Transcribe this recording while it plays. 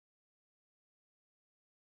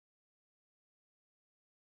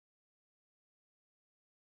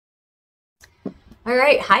All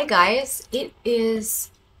right, hi guys. It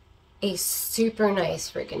is a super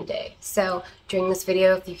nice freaking day. So during this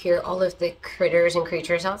video, if you hear all of the critters and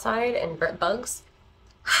creatures outside and bugs,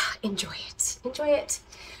 enjoy it. Enjoy it.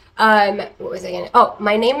 What was I gonna? Oh,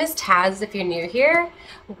 my name is Taz. If you're new here,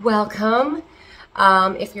 welcome.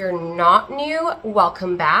 If you're not new,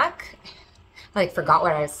 welcome back. I forgot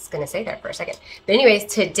what I was gonna say there for a second. But anyways,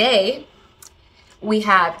 today we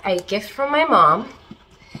have a gift from my mom.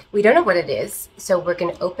 We don't know what it is, so we're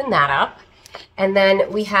going to open that up. And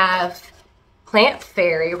then we have rare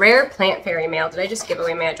plant fairy mail. Did I just give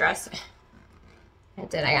away my address? I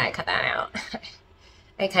did. I gotta cut that out.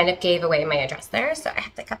 I kind of gave away my address there, so I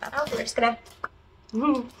have to cut that out. We're just gonna...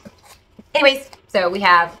 Anyways, so we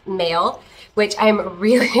have mail, which I'm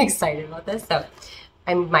really excited about this. So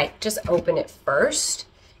I might just open it first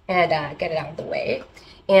and get it out of the way.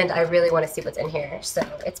 And I really want to see what's in here. So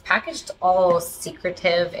it's packaged all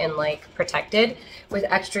secretive and like protected with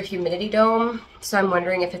extra humidity dome. So I'm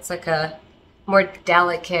wondering if it's like a more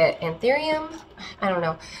delicate anthurium. I don't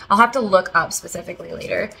know. I'll have to look up specifically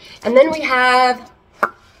later. And then we have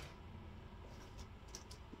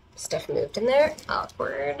stuff moved in there.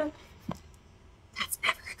 Awkward. That's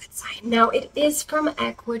never a good sign. Now it is from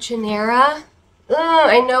Ecuagenera.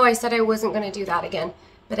 I know I said I wasn't going to do that again.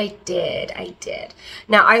 But I did.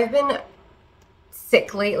 Now, I've been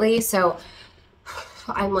sick lately, so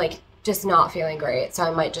I'm like just not feeling great. So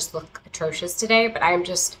I might just look atrocious today, but I'm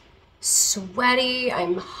just sweaty,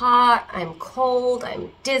 I'm hot, I'm cold, I'm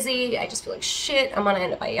dizzy, I just feel like shit. I'm on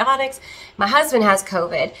antibiotics. My husband has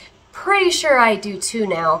COVID. Pretty sure I do too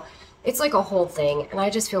now. It's like a whole thing, and I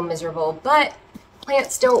just feel miserable, but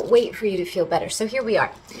plants don't wait for you to feel better. So here we are.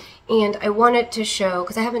 And I wanted to show,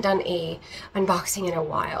 because I haven't done a unboxing in a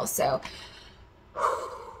while, so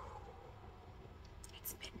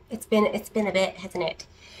it's been a bit, hasn't it?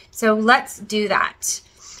 So let's do that.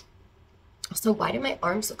 So why do my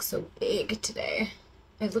arms look so big today?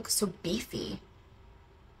 They look so beefy. I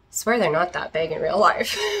swear they're not that big in real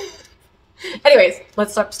life. Anyways,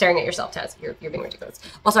 let's stop staring at yourself, Taz. You're being ridiculous.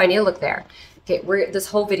 Also, I need to look there. Okay, this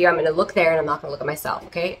whole video I'm going to look there and I'm not going to look at myself,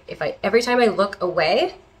 okay? Every time I look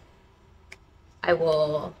away, I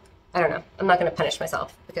don't know. I'm not going to punish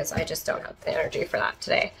myself because I just don't have the energy for that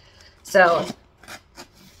today. So,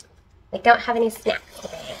 I don't have any snacks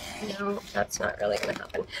today. No, that's not really going to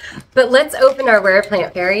happen. But let's open our rare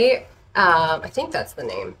plant fairy. I think that's the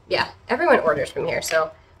name. Yeah, everyone orders from here, so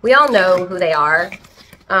we all know who they are.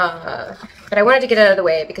 But I wanted to get it out of the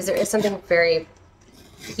way because there is something very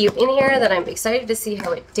cute in here that I'm excited to see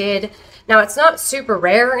how it did. Now, it's not super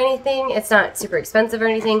rare or anything. It's not super expensive or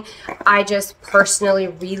anything. I just personally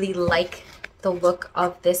really like the look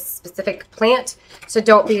of this specific plant. So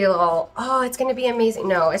don't be all, oh, it's going to be amazing.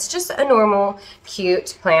 No, it's just a normal,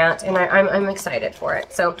 cute plant, and I'm excited for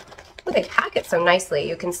it. So, oh, they pack it so nicely.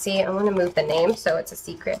 You can see, I'm going to move the name so it's a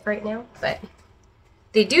secret right now, but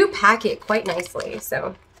they do pack it quite nicely.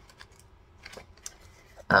 So,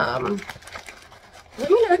 let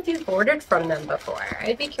me know if you've ordered from them before.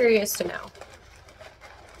 I'd be curious to know.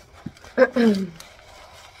 I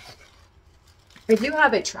do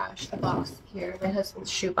have a trash box here, my husband's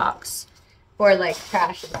shoe box, for like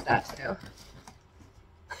trash and stuff, so.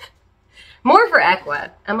 More for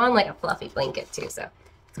Equa. I'm on like a fluffy blanket too, so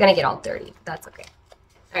it's gonna get all dirty. That's okay.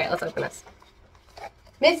 All right, let's open this.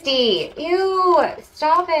 Misty, ew,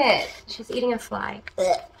 stop it. She's eating a fly.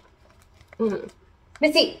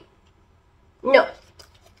 Misty, no.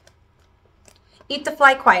 Eat the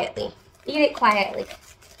fly quietly. Eat it quietly.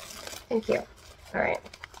 Thank you. All right.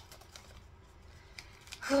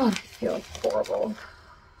 Oh, I feel horrible.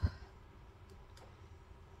 I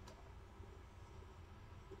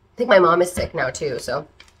think my mom is sick now too, so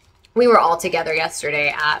we were all together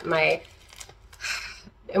yesterday at my,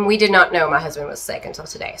 and we did not know my husband was sick until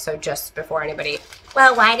today. So just before anybody,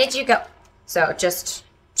 well, why did you go? So just,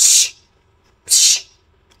 shh, shh.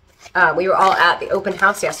 We were all at the open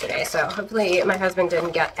house yesterday, so hopefully my husband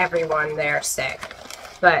didn't get everyone there sick.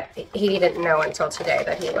 But he didn't know until today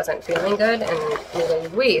that he wasn't feeling good, and neither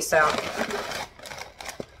did we, so.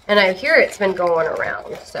 And I hear it's been going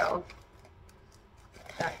around, so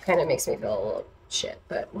that kind of makes me feel a little shit,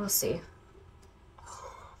 but we'll see.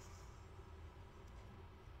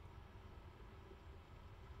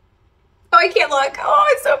 Oh, I can't look. Oh,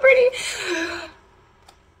 it's so pretty.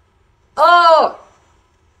 Oh.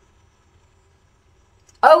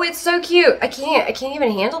 Oh, it's so cute. I can't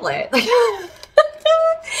even handle it.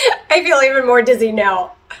 I feel even more dizzy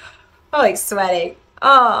now. I'm like sweating.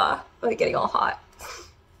 Oh, I'm like getting all hot.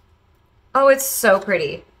 Oh, it's so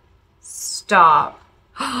pretty. Stop.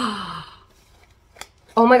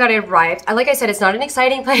 Oh my God, it arrived. Like I said, it's not an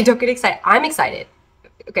exciting plant. Don't get excited. I'm excited.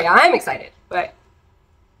 Okay, I'm excited, but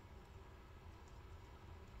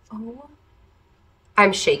oh,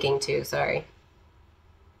 I'm shaking too, sorry.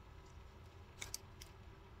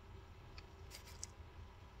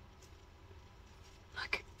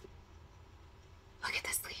 Look at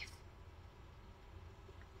this leaf.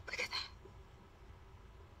 Look at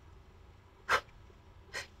that.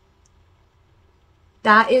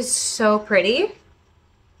 That is so pretty.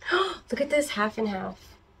 Look at this half and half.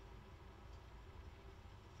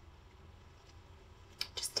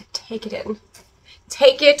 Just to take it in.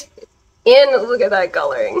 Take it in. Look at that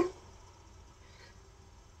coloring.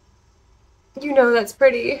 You know that's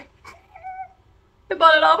pretty. I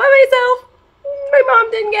bought it all by myself. My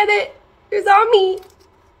mom didn't get it. It was on me.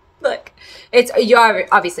 Look, you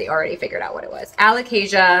obviously already figured out what it was.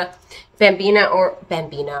 Alocasia bambina or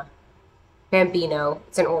Bambino.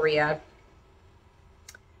 It's an Aurea.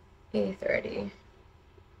 A30.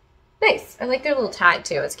 Nice. I like their little tag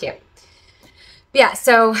too. It's cute. Yeah,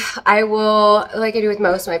 so I will, like I do with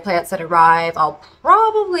most of my plants that arrive, I'll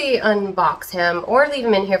probably unbox him or leave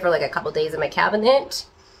him in here for like a couple days in my cabinet.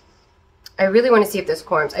 I really want to see if this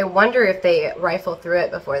corms. I wonder if they rifle through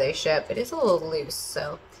it before they ship. It is a little loose,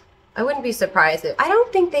 so I wouldn't be surprised. I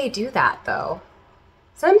don't think they do that though.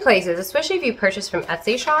 Some places, especially if you purchase from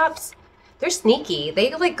Etsy shops, they're sneaky.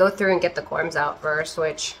 They like go through and get the corms out first,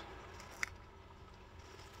 which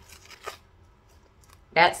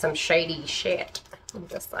that's some shady shit. I'm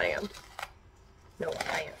just saying. No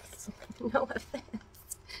offense. No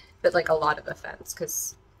offense. But like a lot of offense,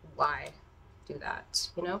 because why do that,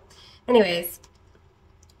 you know? Anyways,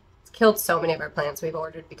 it's killed so many of our plants we've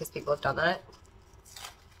ordered because people have done that.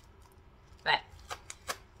 But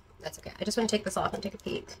that's okay. I just want to take this off and take a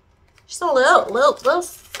peek. Just a little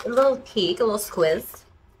peek, a little squiz.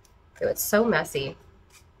 Ew, it's so messy.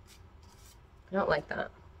 I don't like that.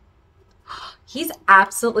 He's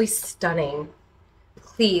absolutely stunning.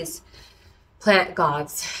 Please, plant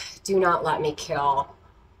gods, do not let me kill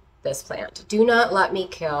this plant. Do not let me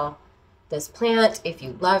kill this plant. If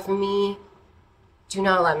you love me, do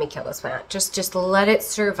not let me kill this plant. Just let it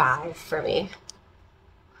survive for me.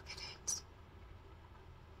 Look at it.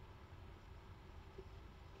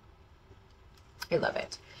 I love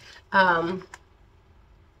it.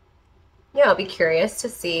 Yeah, I'll be curious to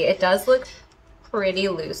see. It does look pretty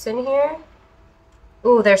loose in here.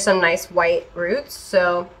 Ooh, there's some nice white roots,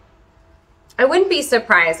 so I wouldn't be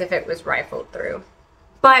surprised if it was rifled through.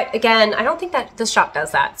 But again, I don't think that this shop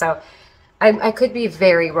does that, so I could be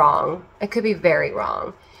very wrong. I could be very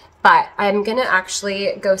wrong. But I'm gonna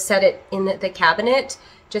actually go set it in the cabinet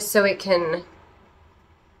just so it can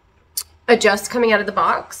adjust coming out of the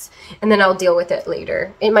box, and then I'll deal with it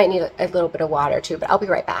later. It might need a little bit of water too, but I'll be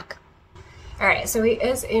right back. All right, so he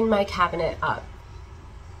is in my cabinet up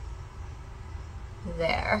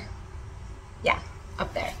there. Yeah,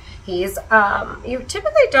 up there. He's, you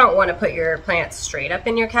typically don't want to put your plants straight up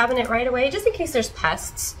in your cabinet right away, just in case there's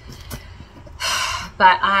pests.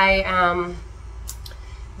 But I am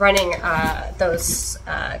running those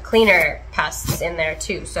cleaner pests in there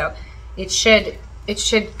too, so it should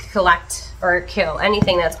collect or kill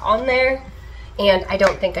anything that's on there. And I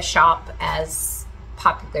don't think a shop as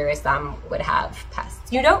popular as them would have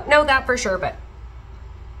pests. You don't know that for sure, but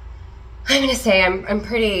I'm gonna say I'm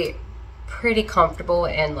pretty comfortable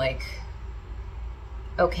and like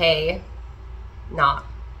okay not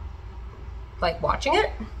like watching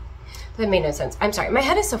it. That made no sense. I'm sorry, my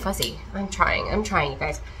head is so fuzzy. I'm trying you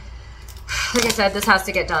guys. Like I said, this has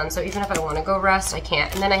to get done, so even if I want to go rest, I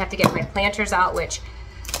can't. And then I have to get my planters out, which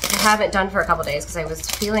I haven't done for a couple days because I was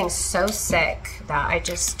feeling so sick that I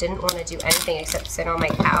just didn't want to do anything except sit on my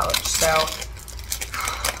couch. So I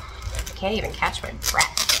can't even catch my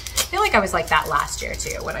breath. I feel like I was like that last year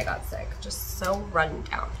too when I got sick, just so run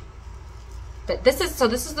down. But this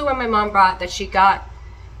is the one my mom brought that she got.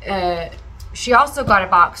 She also got a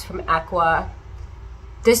box from Equa.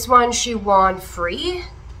 This one she won free,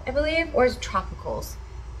 I believe, or is it Tropicals?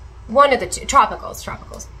 One of the two,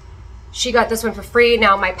 Tropicals. She got this one for free.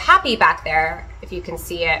 Now my Pappy back there, if you can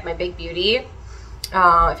see it, my big beauty,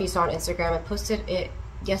 if you saw on Instagram, I posted it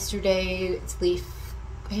yesterday. Its leaf,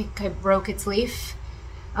 I broke its leaf.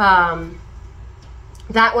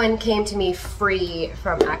 That one came to me free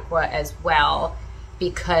from Equa as well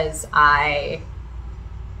because I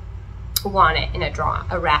won it in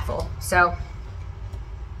a raffle. So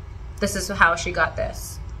this is how she got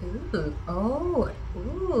this. Ooh, oh,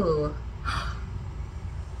 ooh.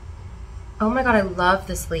 Oh my God, I love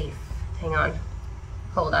this leaf. Hang on,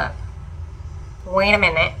 hold up. Wait a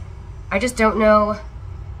minute. I just don't know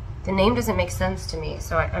The name doesn't make sense to me,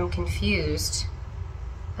 so I'm confused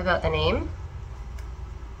about the name.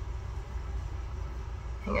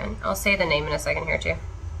 Hang on, I'll say the name in a second here too.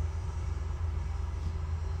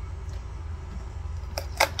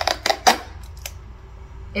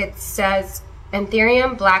 It says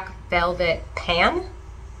Anthurium Black Velvet Pan.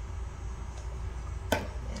 I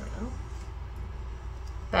don't know.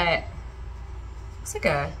 But looks like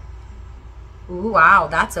a, ooh, wow,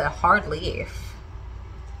 that's a hard leaf.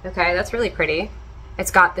 Okay, that's really pretty.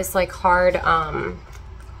 It's got this like hard,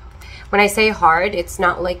 when I say hard, it's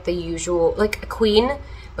not like the usual, like a queen,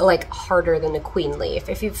 but like harder than a queen leaf.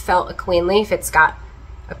 If you've felt a queen leaf, it's got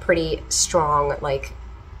a pretty strong, like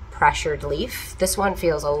pressured leaf. This one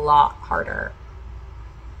feels a lot harder.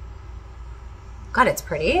 God, it's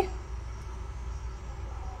pretty.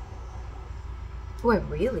 Oh, I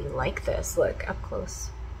really like this. Look up close.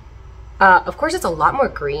 Of course, it's a lot more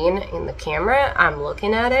green in the camera. I'm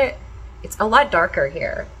looking at it. It's a lot darker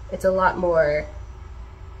here. It's a lot more,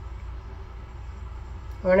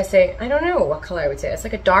 I want to say, I don't know what color I would say. It's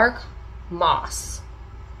like a dark moss.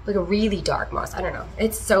 Like a really dark moss. I don't know.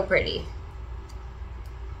 It's so pretty.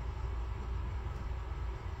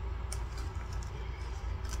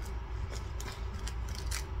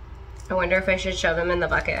 I wonder if I should shove them in the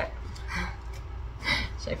bucket.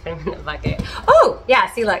 Should I put them in the bucket? Oh,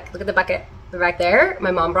 yeah, see, look at the bucket right there.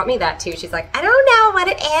 My mom brought me that too. She's like, I don't know what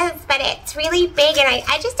it is, but it's really big and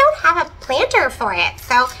I just don't have a planter for it.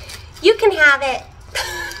 So you can have it.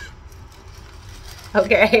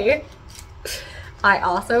 Okay. I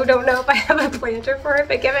also don't know if I have a planter for it,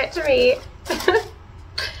 but give it to me.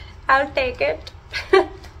 I'll take it.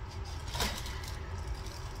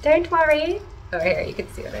 Don't worry. Oh, here, you can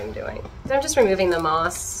see what I'm doing. So I'm just removing the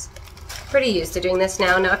moss. Pretty used to doing this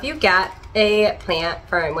now. Now, if you get a plant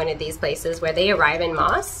from one of these places where they arrive in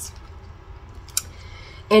moss,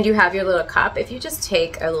 and you have your little cup, if you just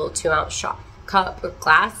take a little 2-ounce shot cup or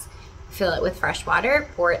glass, fill it with fresh water,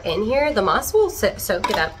 pour it in here, the moss will soak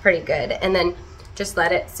it up pretty good, and then just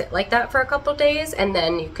let it sit like that for a couple days, and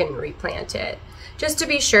then you can replant it. Just to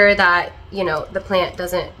be sure that, you know, the plant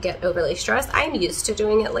doesn't get overly stressed. I'm used to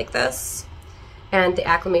doing it like this. And the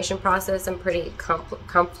acclimation process, I'm pretty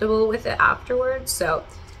comfortable with it afterwards, so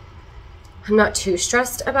I'm not too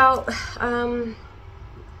stressed about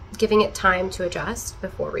giving it time to adjust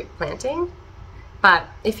before replanting. But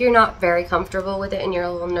if you're not very comfortable with it and you're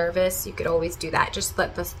a little nervous, you could always do that. Just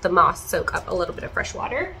let the moss soak up a little bit of fresh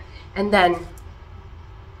water, and then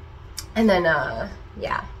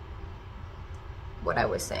yeah, what I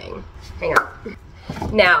was saying. Hang on.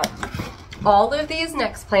 Now, all of these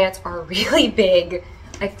next plants are really big.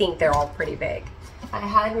 I think they're all pretty big. I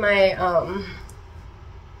had my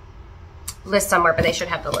list somewhere, but they should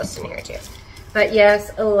have the list in here too. But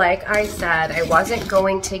yes, like I said, I wasn't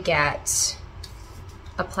going to get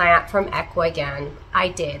a plant from Ecuagenera. I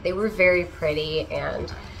did. They were very pretty,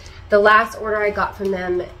 and the last order I got from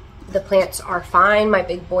them, the plants are fine. My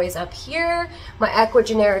big boy's up here. My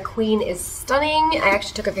Ecuagenera queen is stunning. I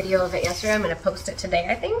actually took a video of it yesterday. I'm going to post it today,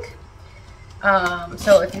 I think.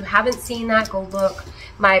 So if you haven't seen that, go look.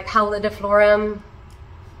 My Philodendron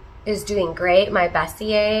is doing great. My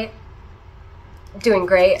Bessier doing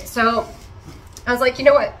great. So I was like, you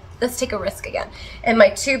know what? Let's take a risk again. And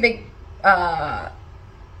my two big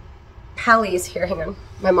Pallies here, hang on.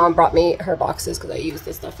 My mom brought me her boxes because I use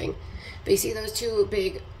the stuffing. But you see those two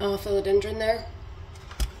big Philodendron there?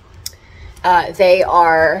 They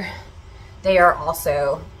are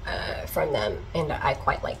also from them, and I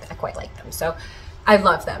quite like them. So I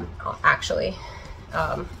love them, actually.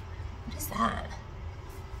 What is that?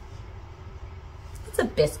 It's a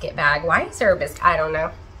biscuit bag. Why is there a biscuit? I don't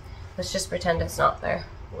know. Let's just pretend it's not there.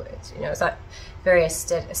 It's, you know, it's not very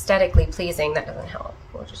aesthetically pleasing. That doesn't help.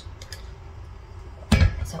 We'll just,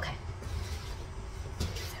 it's okay.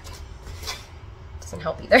 Doesn't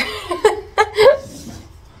help either.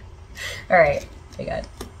 All right, pretty good.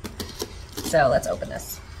 So let's open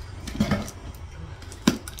this.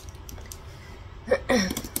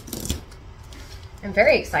 I'm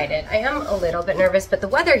very excited. I am a little bit nervous, but the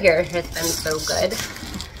weather here has been so good.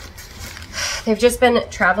 They've just been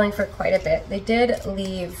traveling for quite a bit. They did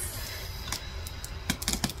leave,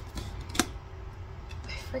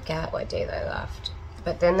 I forget what day they left,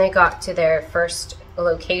 but then they got to their first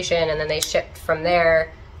location and then they shipped from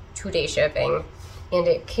there, 2-day shipping. And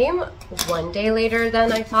it came 1 day later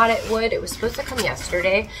than I thought it would. It was supposed to come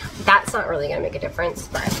yesterday. That's not really gonna make a difference,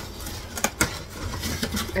 but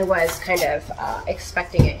I was kind of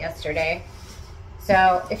expecting it yesterday.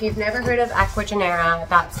 So if you've never heard of Ecuagenera,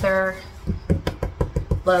 that's their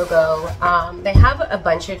logo. They have a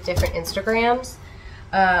bunch of different Instagrams.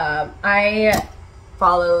 I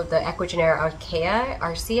follow the Ecuagenera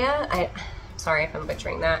Arcea. I'm sorry if I'm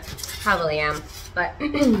butchering that. Probably am. But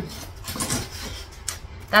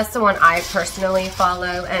that's the one I personally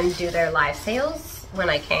follow and do their live sales when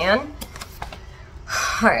I can.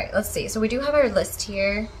 All right, let's see. So we do have our list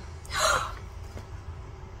here.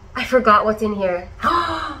 I forgot what's in here.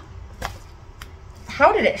 How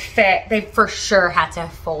did it fit? They for sure had to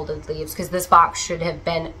have folded leaves because this box should have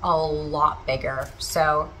been a lot bigger.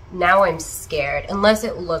 So now I'm scared, unless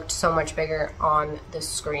it looked so much bigger on the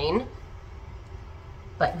screen.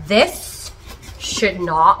 But this should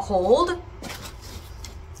not hold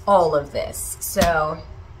all of this. So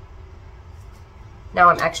now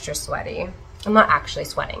I'm extra sweaty. I'm not actually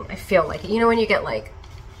sweating. I feel like it. You know when you get like,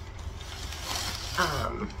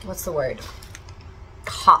 what's the word?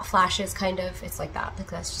 Hot flashes, kind of. It's like that. Like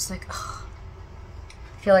that's just like, ugh.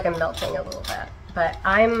 I feel like I'm melting a little bit. But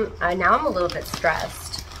now I'm a little bit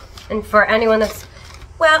stressed. And for anyone that's,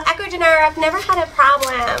 well, Ecuagenera, I've never had a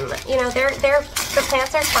problem. You know, the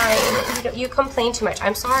plants are fine. You complain too much.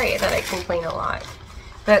 I'm sorry that I complain a lot.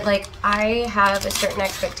 But like, I have a certain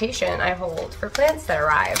expectation I hold for plants that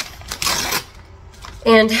arrive.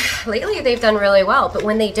 And lately they've done really well, but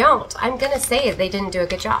when they don't, I'm gonna say they didn't do a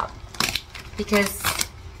good job. Because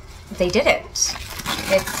they didn't.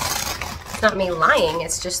 It's not me lying,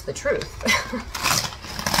 it's just the truth.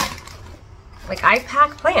 Like, I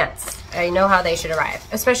pack plants. I know how they should arrive.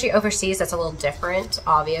 Especially overseas, that's a little different,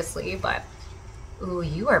 obviously, but ooh,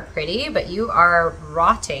 you are pretty, but you are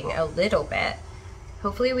rotting a little bit.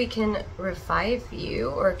 Hopefully we can revive you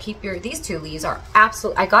or keep these two leaves are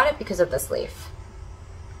absolute. I got it because of this leaf.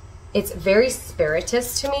 It's very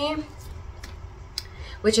spiritus to me,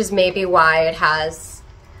 which is maybe why it has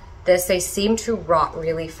this. They seem to rot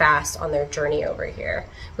really fast on their journey over here,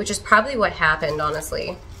 which is probably what happened,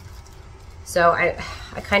 honestly. So I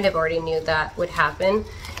kind of already knew that would happen,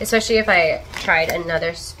 especially if I tried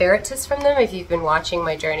another spiritus from them. If you've been watching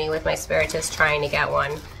my journey with my spiritus trying to get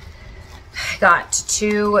one, I got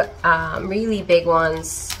two really big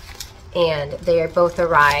ones, and they both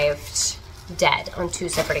arrived dead on 2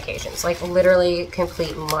 separate occasions. Like literally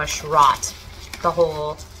complete mush rot, the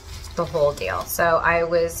whole deal. So I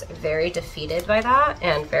was very defeated by that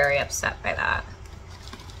and very upset by that.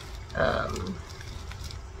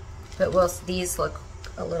 But these look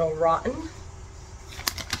a little rotten.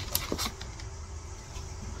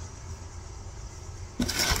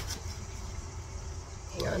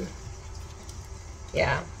 Hang on.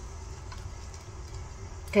 Yeah.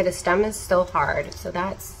 Okay, the stem is still hard, so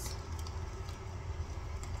that's...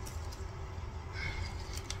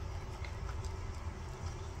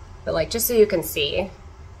 But like, just so you can see,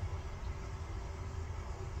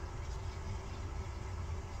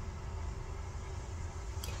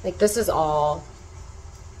 like this is all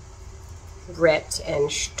ripped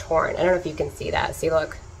and torn. I don't know if you can see that. See,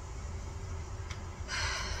 look.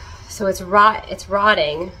 So it's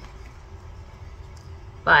rotting,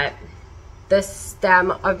 but the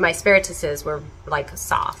stem of my spirituses were like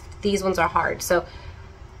soft. These ones are hard. So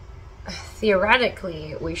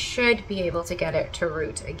theoretically, we should be able to get it to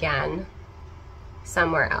root again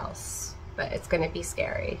somewhere else, but it's going to be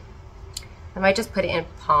scary. I might just put it in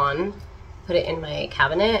pon, put it in my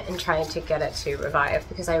cabinet and trying to get it to revive,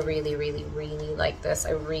 because I really, really, really like this.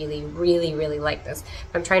 I really, really, really like this.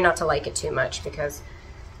 I'm trying not to like it too much because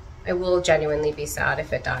I will genuinely be sad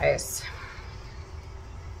if it dies.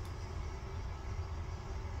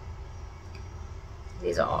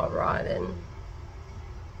 These are all rotten.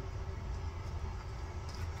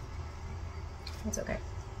 It's okay.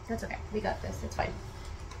 That's okay. We got this. It's fine.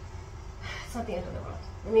 It's not the end of the world.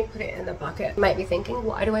 Let me put it in the bucket. You might be thinking,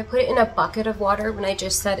 why do I put it in a bucket of water when I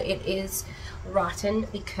just said it is rotten?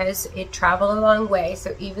 Because it traveled a long way.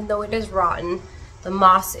 So even though it is rotten, the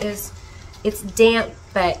moss it's damp,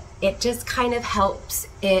 but it just kind of helps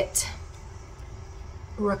it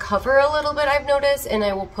recover a little bit, I've noticed. And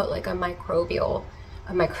I will put like a microbe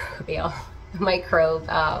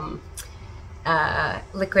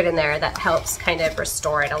liquid in there that helps kind of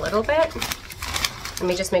restore it a little bit. Let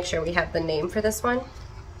me just make sure we have the name for this one.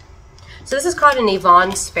 So this is called an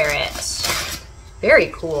Yvonne Spirit.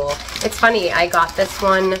 Very cool. It's funny, I got this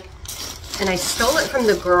one and I stole it from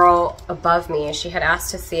the girl above me, and she had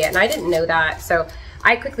asked to see it, and I didn't know that, so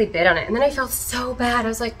I quickly bid on it, and then I felt so bad. I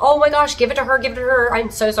was like, oh my gosh, give it to her, give it to her. I'm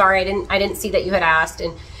so sorry, I didn't see that you had asked.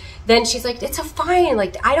 And then she's like, it's a fine,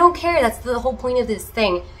 like, I don't care, that's the whole point of this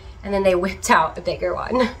thing. And then they whipped out a bigger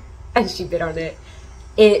one and she bid on it.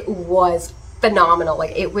 It was phenomenal.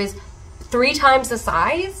 Like, it was 3 times the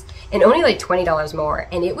size and only like $20 more,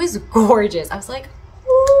 and it was gorgeous. I was like,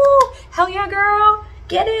 ooh, hell yeah, girl,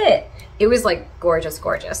 get it. It was like gorgeous,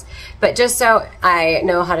 gorgeous. But just so I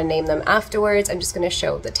know how to name them afterwards, I'm just gonna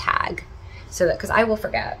show the tag so that, because I will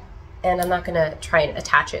forget, and I'm not gonna try and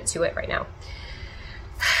attach it to it right now.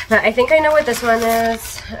 But I think I know what this one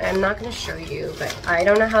is. I'm not gonna show you, but I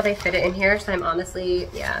don't know how they fit it in here, so I'm honestly,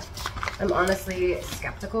 yeah, I'm honestly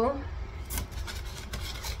skeptical.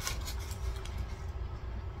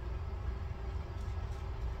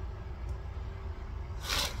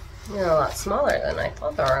 They're a lot smaller than I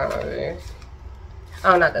thought they were gonna be.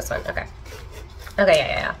 Oh, not this one. Okay. Okay,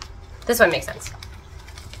 yeah. This one makes sense.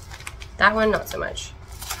 That one, not so much.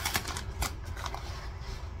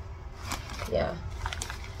 Yeah.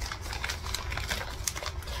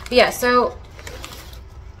 But yeah, so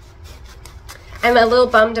I'm a little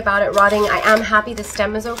bummed about it rotting. I am happy the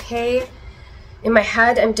stem is okay. In my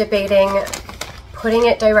head, I'm debating putting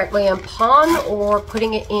it directly in pond or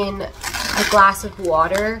putting it in a glass of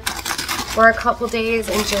water for a couple days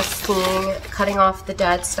and just cutting off the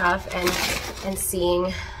dead stuff and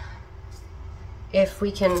seeing if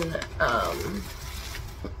we can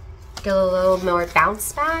get a little more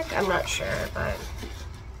bounce back. I'm not sure, but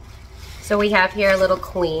so we have here a little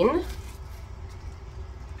queen.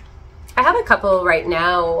 I have a couple right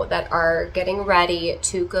now that are getting ready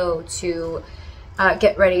to go to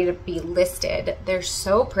get ready to be listed. They're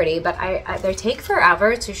so pretty, but they take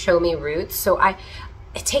forever to show me roots, so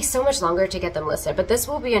it takes so much longer to get them listed. But this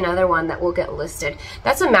will be another one that will get listed.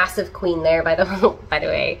 That's a massive queen there, by the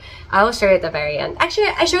way. I'll show you at the very end. Actually,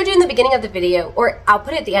 I showed you in the beginning of the video, or I'll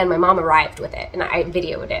put it at the end. My mom arrived with it, and I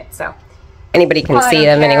videoed it, so anybody can see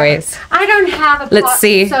them anyways. I don't have a pot Let's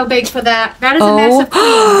see. So big for that. That is a massive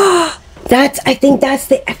queen. I think that's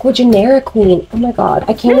the Ecuagenera queen. Oh my god,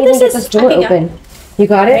 I can't even get this door open. You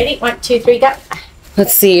got it? Ready? 1, 2, 3, go.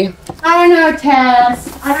 Let's see. I don't know, Tess.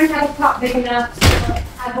 I don't have a pot big enough, so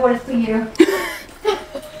I bought it for you.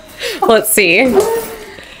 Let's see.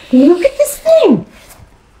 Look at this thing.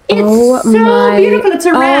 It's so beautiful. It's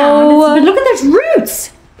around. But look at those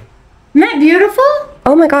roots. Isn't that beautiful?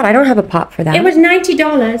 Oh my god, I don't have a pot for that. It was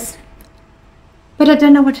 $90. But I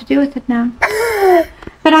don't know what to do with it now.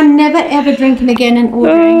 But I'm never ever drinking again and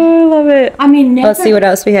ordering. Oh, I love it. I mean, never. Let's see what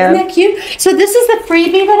else we have. Isn't that cute? So this is the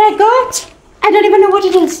freebie that I got. I don't even know what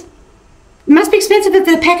it is. It must be expensive if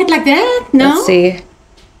they pack it like that. No? Let's see. I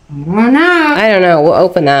don't know. I don't know. We'll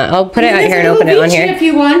open that. I'll put it out here and open it on here. If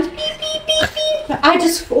you want. Beep, beep, beep, beep. I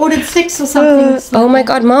just ordered 6 or something. Oh my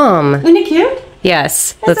god, Mom. Isn't it cute?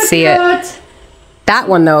 Yes. That's Let's so see cute. it. That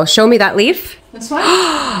one though. Show me that leaf. This one?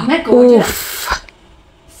 Isn't that gorgeous? Oof.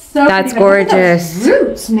 So that's pretty. gorgeous. Look at those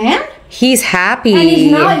roots, man. He's happy. And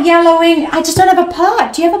he's not yellowing. I just don't have a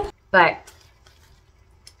pot. Do you have a pot? But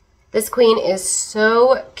this queen is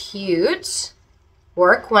so cute.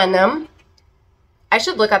 Work Wenham. I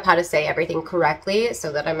should look up how to say everything correctly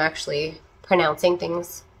so that I'm actually pronouncing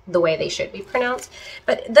things the way they should be pronounced.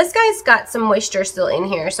 But this guy's got some moisture still in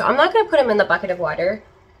here, so I'm not going to put him in the bucket of water.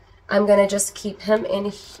 I'm going to just keep him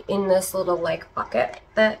in this little like bucket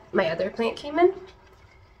that my other plant came in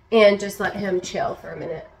and just let him chill for a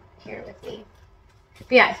minute here with me.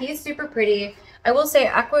 But yeah, he's super pretty. I will say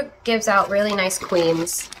Aqua gives out really nice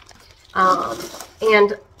queens.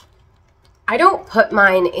 And I don't put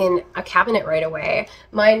mine in a cabinet right away.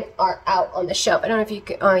 Mine are out on the shelf. I don't know if you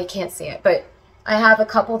can, oh, you can't see it, but I have a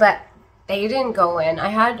couple that they didn't go in. I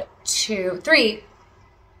had 3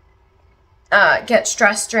 get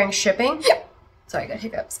stressed during shipping. Sorry, I got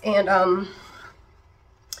hiccups. And I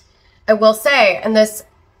will say, and this,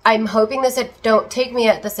 I'm hoping this, don't take me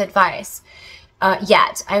at this advice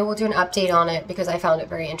yet. I will do an update on it because I found it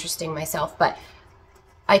very interesting myself. But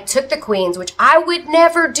I took the queens, which I would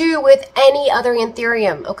never do with any other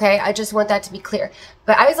anthurium, okay? I just want that to be clear.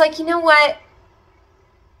 But I was like, you know what?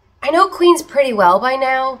 I know queens pretty well by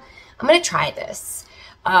now. I'm going to try this.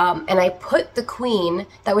 And I put the queen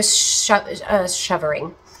that was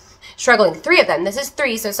struggling. 3 of them. This is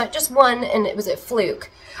 3, so it's not just 1, and it was a fluke.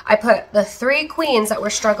 I put the 3 queens that were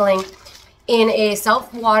struggling in a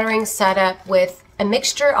self-watering setup with a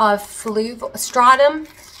mixture of stratum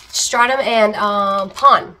and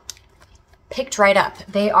pon. Picked right up.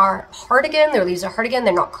 They are hard again. Their leaves are hard again.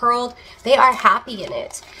 They're not curled. They are happy in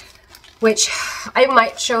it. Which I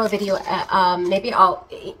might show a video. Maybe I'll,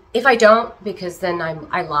 if I don't, because then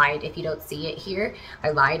I lied. If you don't see it here, I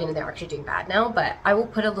lied and they're actually doing bad now. But I will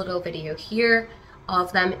put a little video here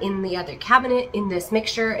of them in the other cabinet in this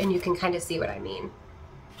mixture, and you can kind of see what I mean.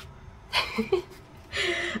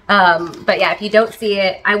 But yeah, if you don't see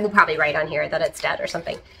it, I will probably write on here that it's dead or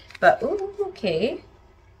something. But ooh, okay.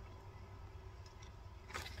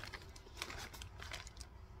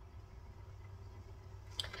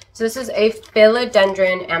 So this is a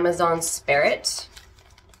Philodendron Amazon Spirit.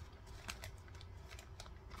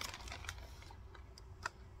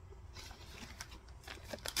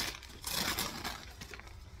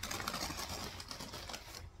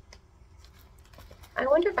 I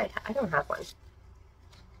wonder if I don't have one.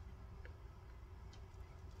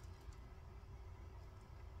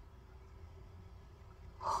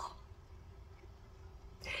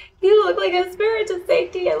 You look like a spirit of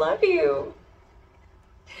safety. I love you.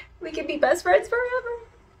 We can be best friends forever.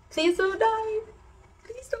 Please don't die.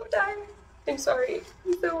 Please don't die. I'm sorry.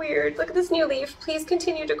 I'm so weird. Look at this new leaf. Please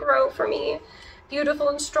continue to grow for me. Beautiful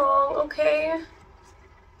and strong, okay?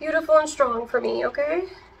 Beautiful and strong for me, okay?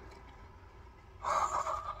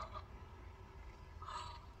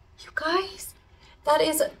 You guys, that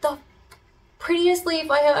is the prettiest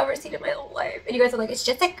leaf I have ever seen in my whole life. And you guys are like, it's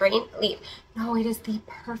just a green leaf. No, it is the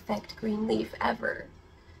perfect green leaf ever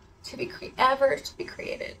to be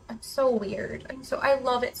created. I'm so weird. I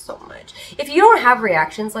love it so much. If you don't have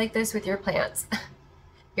reactions like this with your plants,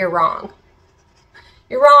 you're wrong.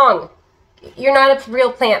 You're wrong. You're not a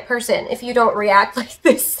real plant person if you don't react like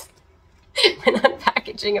this when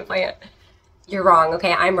unpackaging a plant. You're wrong,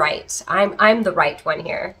 okay? I'm right. I'm the right one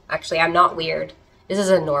here. Actually, I'm not weird. This is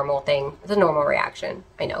a normal thing. It's a normal reaction.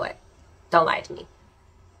 I know it. Don't lie to me.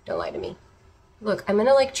 Don't lie to me. Look, I'm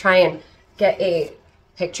gonna like try and get a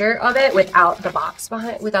picture of it without the box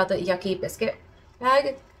behind, without the yucky biscuit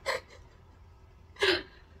bag.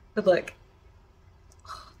 But look.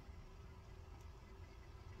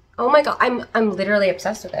 Oh my god, I'm literally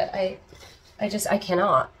obsessed with it. I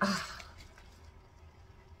cannot. Ugh.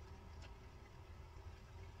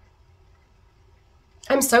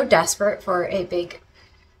 I'm so desperate for a big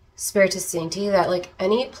Spiritus Sancti that like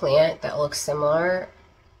any plant that looks similar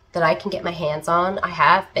that I can get my hands on, I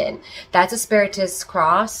have been. That's a Spiritus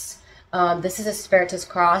Cross. This is a Spiritus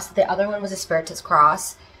Cross. The other one was a Spiritus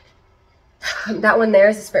Cross. That one there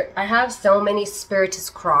is a Spirit. I have so many Spiritus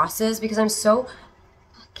Crosses because I'm so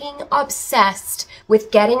fucking obsessed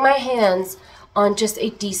with getting my hands on just a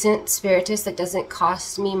decent Spiritus that doesn't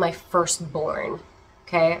cost me my firstborn.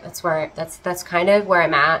 Okay, that's kind of where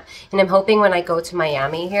I'm at. And I'm hoping when I go to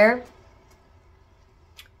Miami here,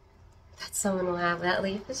 that someone will have that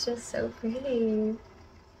leaf. It's just so pretty.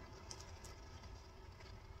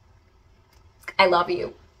 I love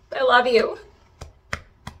you. I love you.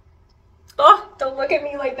 Oh, don't look at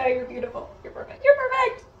me like that. You're beautiful. You're perfect. You're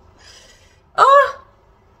perfect. Oh,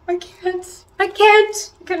 I can't. I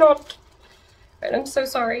cannot. Right, I'm so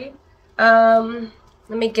sorry.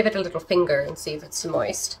 Let me give it a little finger and see if it's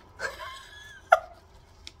moist.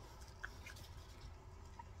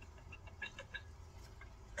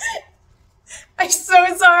 I'm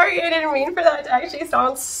so sorry. I didn't mean for that to actually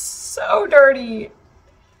sound so dirty.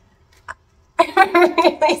 I'm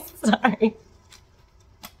really sorry.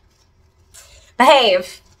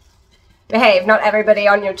 Behave. Behave. Not everybody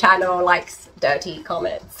on your channel likes dirty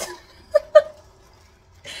comments.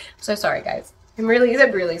 I'm so sorry, guys. I'm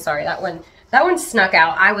really sorry. That one snuck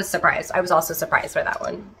out. I was surprised. I was also surprised by that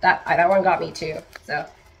one. That one got me too. So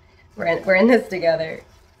we're in this together.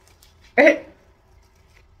 So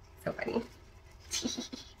funny. It's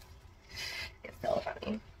so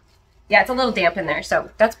funny. Yeah, it's a little damp in there, so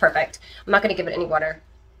that's perfect. I'm not going to give it any water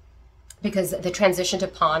because the transition to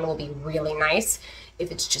pond will be really nice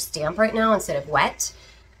if it's just damp right now instead of wet.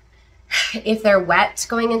 If they're wet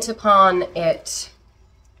going into pond, it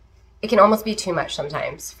can almost be too much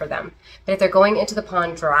sometimes for them. But if they're going into the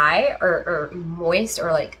pond dry or moist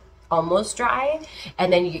or like almost dry,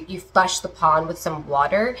 and then you flush the pond with some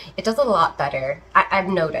water, it does a lot better. I've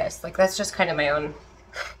noticed. Like that's just kind of my own,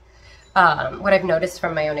 what I've noticed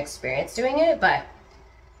from my own experience doing it. But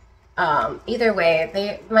either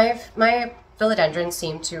way, my philodendrons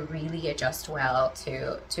seem to really adjust well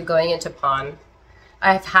to going into pond.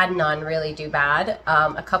 I've had none really do bad.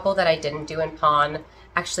 A couple that I didn't do in pond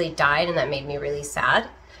actually died, and that made me really sad.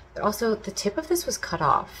 But also the tip of this was cut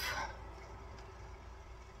off.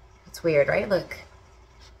 It's weird, right? Look,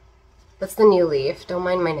 that's the new leaf. Don't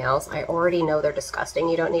mind my nails. I already know they're disgusting.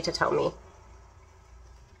 You don't need to tell me.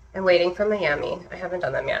 I'm waiting for Miami. I haven't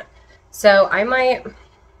done them yet. So I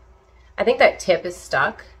think that tip is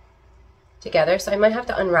stuck together, so I might have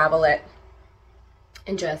to unravel it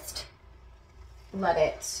and just let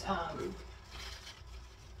it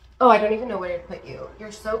oh, I don't even know where to put you.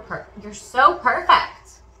 You're so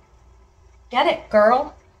perfect. Get it,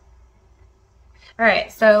 girl. All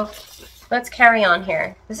right, so let's carry on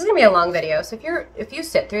here. This is gonna be a long video, so if you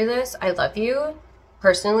sit through this, I love you.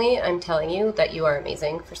 Personally, I'm telling you that you are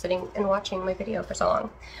amazing for sitting and watching my video for so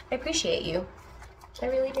long. I appreciate you. I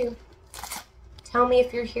really do. Tell me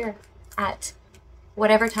if you're here at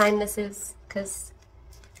whatever time this is, because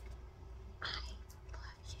I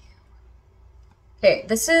love you. Okay,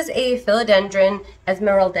 this is a Philodendron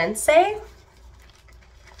esmeraldense.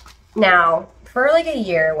 Now, for like a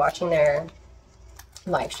year watching their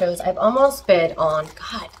live shows, I've almost bid on,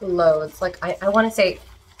 God, loads. Like, I want to say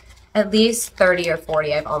at least 30 or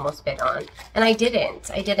 40 I've almost bid on. And I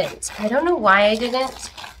didn't. I don't know why I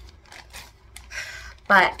didn't.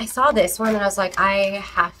 But I saw this one and I was like, I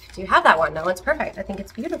have to have that one. That one's perfect. I think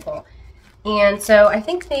it's beautiful. And so I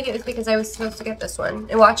think maybe it was because I was supposed to get this one.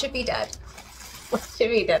 And watch it be dead. Watch it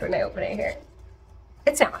be dead when I open it here.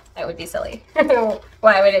 It's not. That would be silly.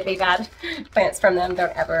 Why would it be bad? Plants from them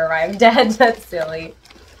don't ever arrive dead. That's silly.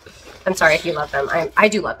 I'm sorry if you love them. I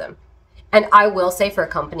do love them. And I will say, for a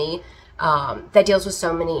company that deals with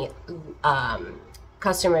so many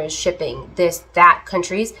customers shipping that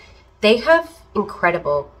countries, they have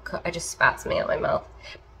incredible, I just spat something out my mouth.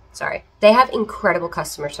 Sorry. They have incredible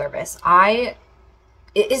customer service. It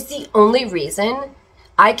is the only reason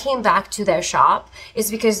I came back to their shop,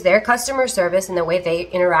 is because their customer service and the way they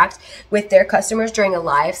interact with their customers during a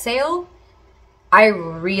live sale, I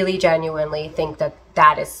really genuinely think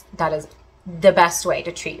that is the best way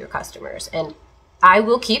to treat your customers. And I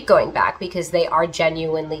will keep going back because they are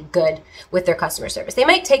genuinely good with their customer service. They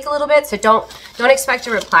might take a little bit, so don't expect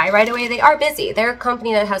a reply right away. They are busy. They're a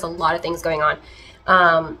company that has a lot of things going on.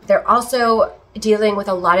 They're also dealing with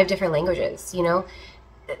a lot of different languages, you know.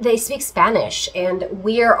 They speak Spanish, and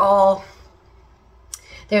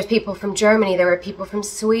there's people from Germany, there were people from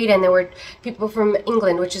Sweden, there were people from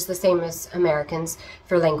England, which is the same as Americans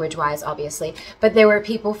for language-wise, obviously. But there were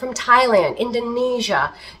people from Thailand,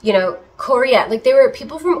 Indonesia, you know, Korea. Like, there were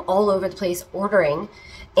people from all over the place ordering,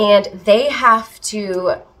 and they have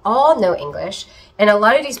to all know English. And a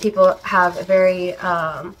lot of these people have a very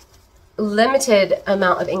limited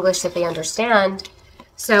amount of English that they understand.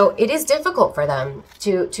 So it is difficult for them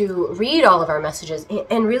to read all of our messages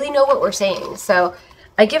and really know what we're saying. So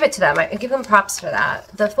I give it to them. I give them props for that.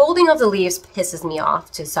 The folding of the leaves pisses me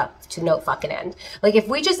off to no fucking end. Like, if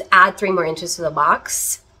we just add 3 more inches to the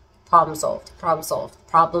box, problem solved. Problem solved.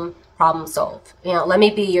 Problem solved. You know, let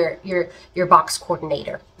me be your box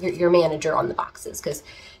coordinator, your manager on the boxes. Because,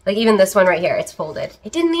 like, even this one right here, it's folded.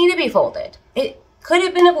 It didn't need to be folded. It could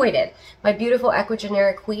have been avoided. My beautiful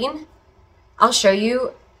Ecuagenera queen. I'll show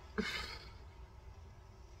you.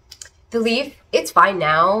 The leaf, it's fine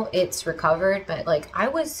now. It's recovered, but like, I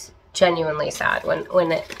was genuinely sad when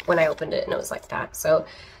I opened it and it was like that. So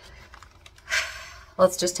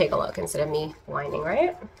let's just take a look instead of me whining,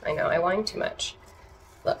 right? I know I whine too much.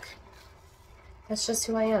 Look, that's just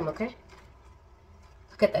who I am, okay?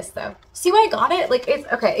 Look at this though. See why I got it? Like, it's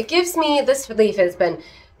okay. It gives me, this leaf has been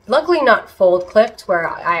luckily not fold clipped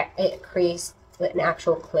where it creates an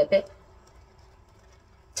actual clip it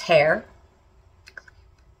tear.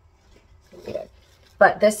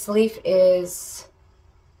 But this leaf is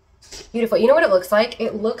beautiful. You know what it looks like?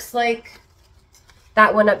 It looks like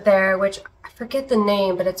that one up there, which I forget the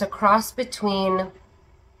name, but it's a cross between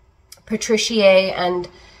Patriciae and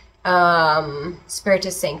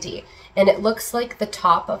Spiritus Sancti. And it looks like the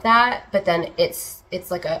top of that, but then it's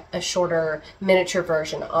like a shorter miniature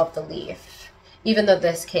version of the leaf. Even though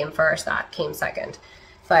this came first, that came second.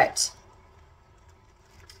 But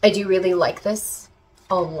I do really like this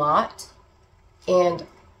a lot. And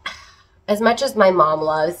as much as my mom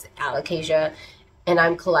loves alocasia, and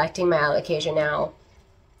I'm collecting my alocasia now,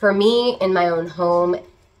 for me in my own home,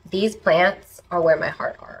 these plants are where my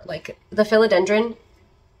heart are. Like, the philodendron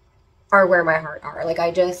are where my heart are. Like,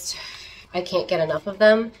 I can't get enough of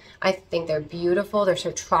them. I think they're beautiful. They're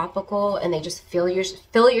so tropical, and they just fill your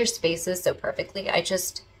spaces so perfectly. I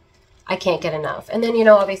can't get enough. And then, you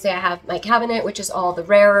know, obviously I have my cabinet, which is all the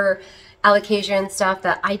rarer alocasia and stuff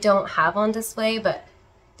that I don't have on display, but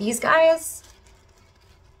these guys,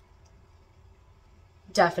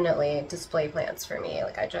 definitely display plants for me.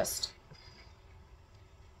 Like,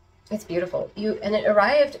 it's beautiful. And it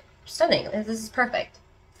arrived stunning. This is perfect.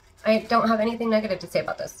 I don't have anything negative to say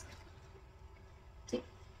about this. See?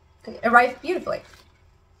 It arrived beautifully.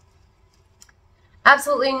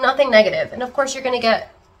 Absolutely nothing negative. And of course you're gonna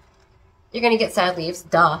get sad leaves,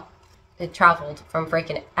 duh. It traveled from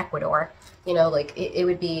freaking Ecuador. You know, like, it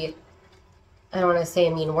would be, I don't want to say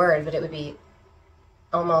a mean word, but it would be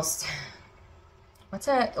almost, what's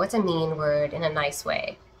a mean word in a nice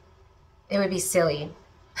way? It would be silly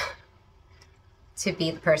to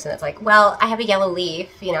be the person that's like, well, I have a yellow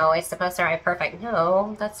leaf, you know, it's supposed to arrive perfect.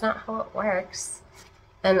 No, that's not how it works.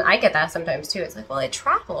 And I get that sometimes too. It's like, well, it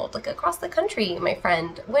traveled like across the country, my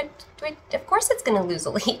friend. Of course it's going to lose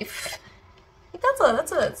a leaf. Like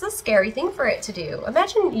that's a scary thing for it to do.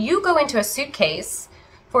 Imagine you go into a suitcase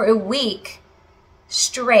for a week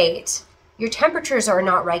straight. Your temperatures are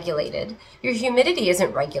not regulated. Your humidity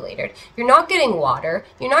isn't regulated. You're not getting water.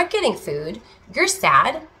 You're not getting food. You're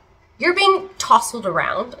sad. You're being tousled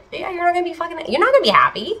around. Yeah, you're not gonna be you're not gonna be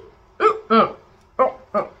happy.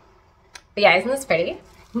 But yeah, isn't this pretty?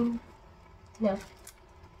 No.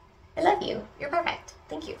 I love you. You're perfect.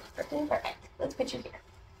 Thank you for being perfect. Let's put you here.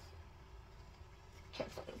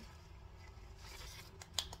 Carefully.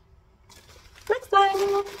 Next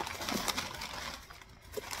one.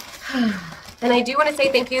 And I do want to say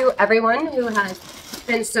thank you everyone who has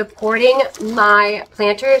been supporting my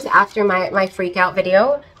planters after my freak out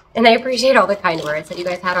video. And I appreciate all the kind words that you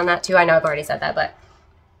guys had on that too. I know I've already said that, but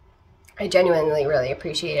I genuinely really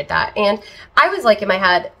appreciated that. And I was like in my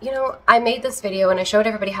head, you know, I made this video and I showed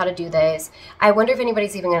everybody how to do this. I wonder if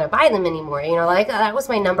anybody's even going to buy them anymore. You know, like that was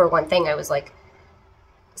my number one thing. I was like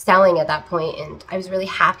selling at that point, and I was really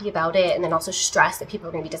happy about it, and then also stressed that people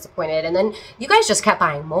were going to be disappointed. And then you guys just kept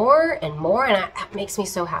buying more and more, and that makes me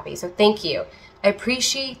so happy. So thank you. I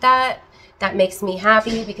appreciate that. That makes me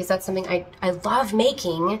happy because that's something I love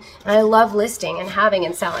making, and I love listing and having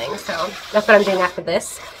and selling. So that's what I'm doing after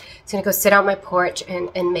this. It's going to go sit on my porch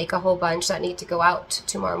and make a whole bunch that need to go out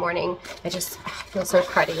tomorrow morning. I just feel so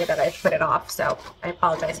cruddy that I put it off. So I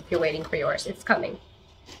apologize if you're waiting for yours. It's coming.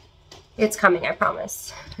 It's coming, I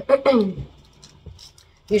promise.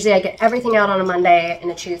 Usually I get everything out on a Monday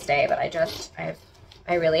and a Tuesday, but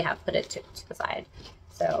I really have put it to the side.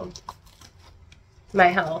 So my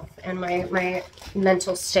health and my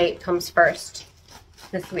mental state comes first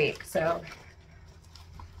this week. So,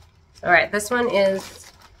 all right, this one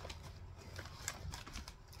is,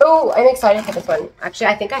 oh, I'm excited for this one. Actually,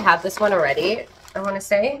 I think I have this one already, I want to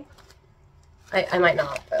say. I might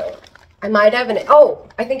not, though. I might have, oh,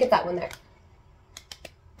 I think it's that one there.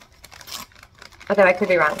 Okay, I could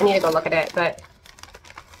be wrong. I need to go look at it, but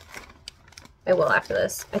I will after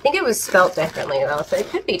this. I think it was spelled differently, though, so it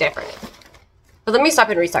could be different. But let me stop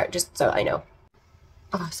and restart, just so I know.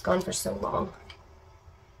 Oh, it's gone for so long.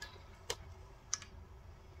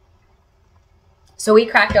 So we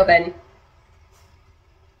cracked open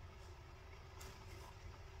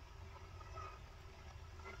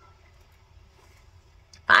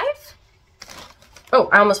Oh,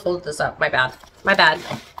 I almost folded this up. My bad. My bad.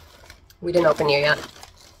 We didn't open you yet.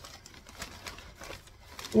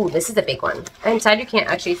 Ooh, this is a big one. Inside you can't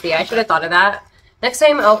actually see. I should have thought of that. Next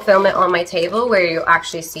time I'll film it on my table where you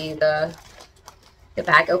actually see the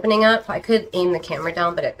bag opening up. I could aim the camera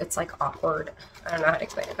down, but it's like awkward. I don't know how to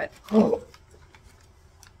explain it, but... Oh.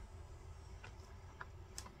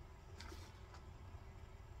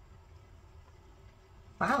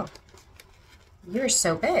 Wow. You're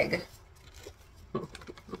so big. I'm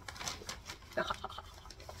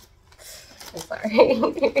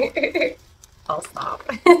sorry. I'll stop.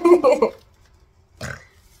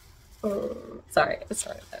 Sorry, that's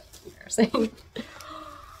embarrassing.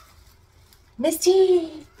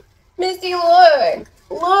 Misty! Misty, look!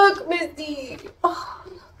 Look, Misty! Oh,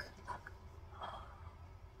 look.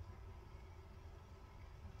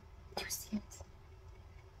 Do you see it?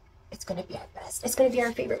 It's gonna be our best. It's gonna be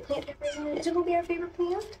our favorite plant ever, isn't it? Is it gonna be our favorite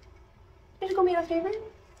plant? Is it gonna be our favorite?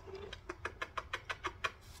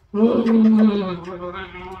 Oh,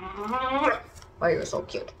 you're so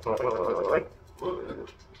cute. I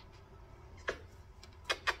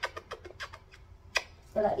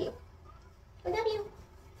love you. I love you.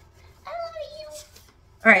 I love you.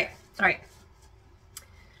 All right. Sorry.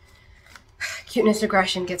 Cuteness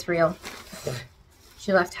aggression gets real.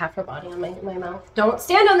 She left half her body on my mouth. Don't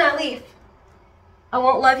stand on that leaf. I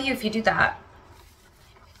won't love you if you do that.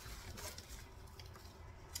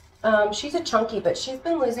 She's a chunky, but she's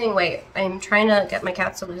been losing weight. I'm trying to get my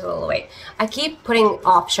cats to lose a little weight. I keep putting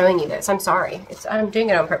off showing you this. I'm sorry. I'm doing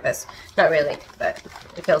it on purpose. Not really, but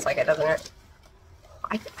it feels like it, doesn't it?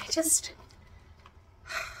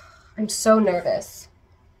 I'm so nervous.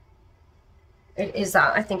 It is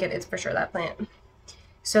that. I think it is for sure that plant.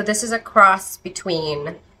 So this is a cross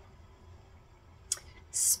between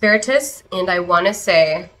Spiritus and I want to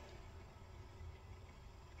say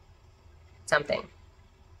something.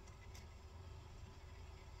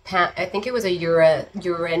 I think it was a urine.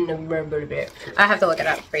 I have to look it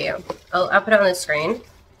up for you. I'll put it on the screen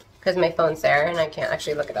because my phone's there and I can't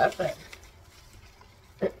actually look it up. But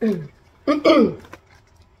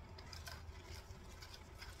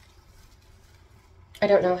I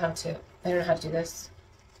don't know how to do this.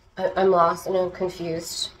 I'm lost and I'm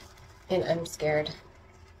confused and I'm scared.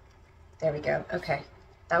 There we go. Okay,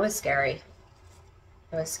 that was scary.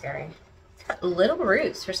 That was scary. Little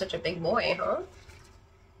roots for such a big boy, huh?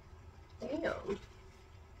 Damn.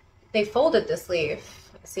 They folded this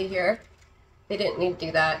leaf. See here? They didn't need to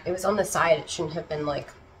do that. It was on the side. It shouldn't have been like...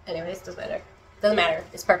 Anyways, doesn't matter. Doesn't matter.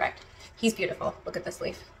 It's perfect. He's beautiful. Look at this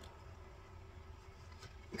leaf.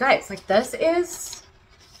 You guys, like this is...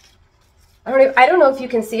 I don't know if you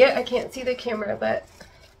can see it. I can't see the camera, but...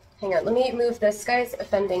 Hang on. Let me move this. Guy's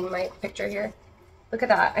offending my picture here. Look at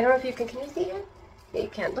that. I don't know if you can you see it? Yeah, you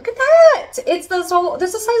can. Look at that! It's this whole...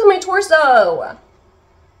 This is the size of my torso!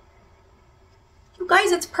 You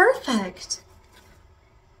guys, it's perfect!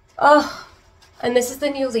 Oh... And this is the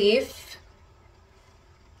new leaf.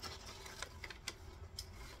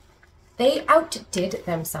 They outdid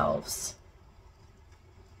themselves.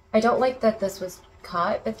 I don't like that this was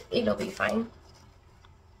cut, but it'll be fine.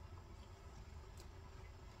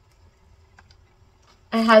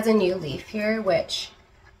 It has a new leaf here, which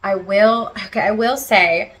I will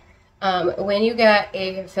say, when you get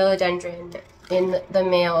a philodendron in the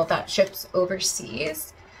mail that ships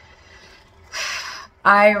overseas,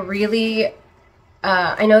 I really...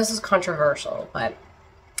 I know this is controversial, but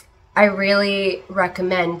I really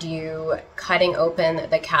recommend you cutting open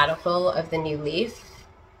the cataphil of the new leaf.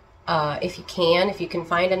 If you can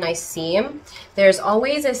find a nice seam. There's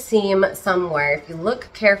always a seam somewhere. If you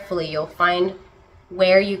look carefully, you'll find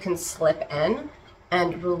where you can slip in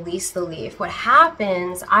and release the leaf. What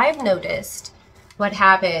happens, I've noticed, what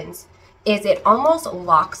happens is it almost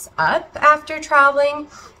locks up after traveling,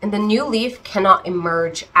 and the new leaf cannot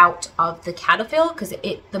emerge out of the cataphil because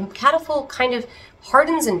the cataphil kind of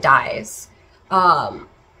hardens and dies. Don't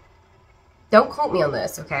quote me on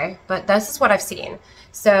this, okay? But this is what I've seen.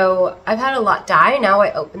 So I've had a lot die. Now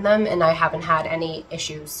I open them and I haven't had any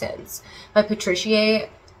issues since. My Patriciae,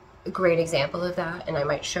 a great example of that, and I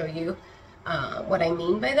might show you what I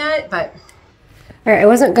mean by that, but... All right, I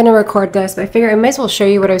wasn't going to record this, but I figured I might as well show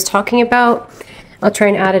you what I was talking about. I'll try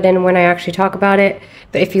and add it in when I actually talk about it.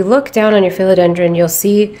 But if you look down on your philodendron, you'll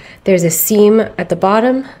see there's a seam at the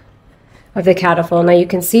bottom of the cataphil. Now you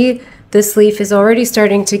can see this leaf is already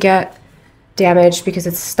starting to get damaged because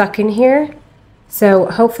it's stuck in here. So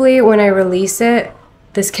hopefully when I release it,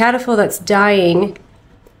 this cataphil that's dying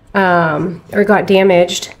or got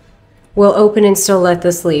damaged will open and still let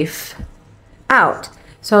this leaf out.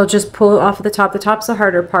 So I'll just pull it off of the top. The top's the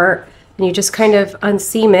harder part, and you just kind of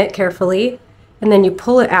unseam it carefully, and then you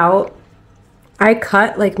pull it out. I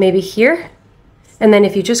cut like maybe here, and then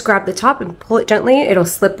if you just grab the top and pull it gently, it'll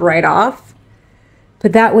slip right off.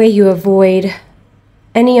 But that way you avoid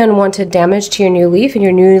any unwanted damage to your new leaf, and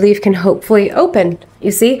your new leaf can hopefully open,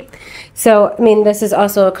 you see? So, I mean, this is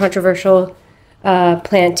also a controversial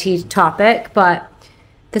plantee topic, but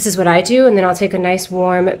this is what I do, and then I'll take a nice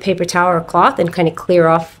warm paper towel or cloth and kind of clear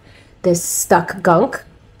off this stuck gunk,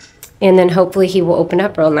 and then hopefully he will open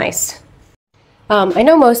up real nice. I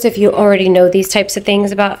know most of you already know these types of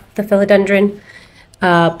things about the philodendron,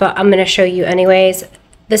 but I'm going to show you anyways.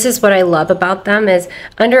 This is what I love about them is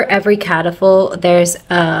under every cataphil there's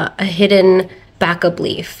a hidden backup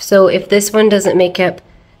leaf. So if this one doesn't make it,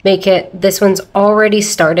 this one's already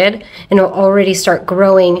started and it'll already start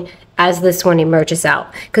growing as this one emerges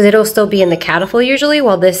out, because it'll still be in the cataphil usually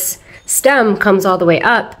while this stem comes all the way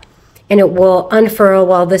up, and it will unfurl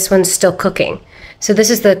while this one's still cooking. So this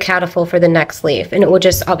is the cataphil for the next leaf, and it will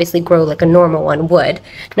just obviously grow like a normal one would.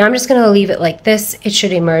 Now I'm just going to leave it like this. It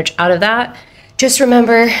should emerge out of that. Just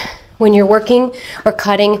remember, when you're working or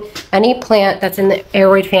cutting any plant that's in the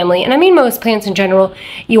aroid family, and I mean most plants in general,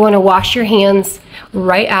 you want to wash your hands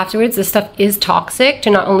right afterwards. This stuff is toxic to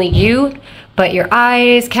not only you, but your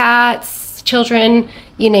eyes, cats, children,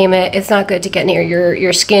 you name it. It's not good to get near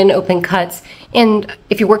your skin, open cuts. And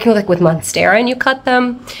if you're working with Monstera and you cut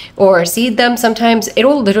them or seed them, sometimes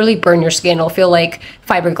it'll literally burn your skin. It'll feel like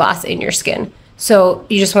fiberglass in your skin. So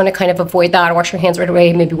you just want to kind of avoid that. Wash your hands right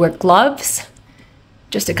away. Maybe wear gloves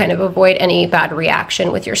just to kind of avoid any bad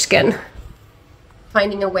reaction with your skin.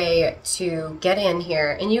 Finding a way to get in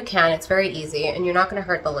here, and you can, it's very easy, and you're not going to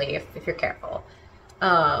hurt the leaf if you're careful.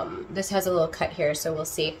 This has a little cut here, so we'll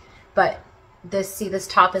see. But this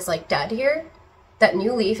top is like dead here. That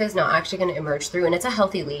new leaf is not actually going to emerge through, and it's a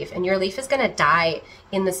healthy leaf, and your leaf is going to die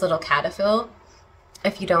in this little cataphil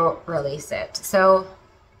if you don't release it. So,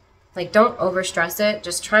 like, don't overstress it.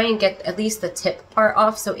 Just try and get at least the tip part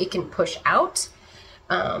off so it can push out.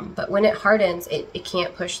 But when it hardens, it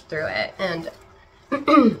can't push through it. And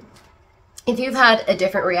if you've had a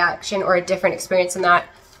different reaction or a different experience in that,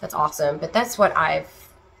 that's awesome. But that's what I've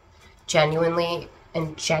genuinely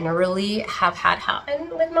and generally have had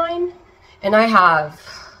happen with mine. And I have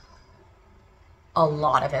a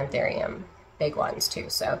lot of anthurium, big ones too.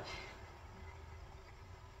 So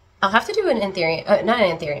I'll have to do an anthurium, not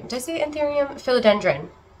an anthurium. Did I say anthurium? Philodendron.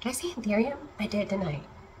 Did I say anthurium? I did, didn't I?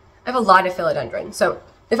 I have a lot of philodendron. So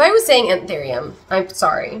if I was saying anthurium, I'm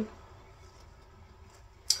sorry.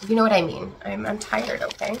 You know what I mean. I'm tired,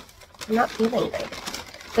 okay? I'm not feeling good.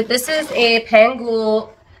 But this is a Pangy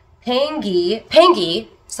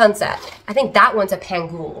sunset. I think that one's a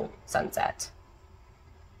Pangul sunset.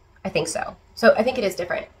 I think so. So I think it is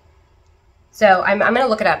different. So I'm going to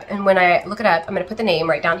look it up. And when I look it up, I'm going to put the name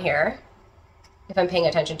right down here if I'm paying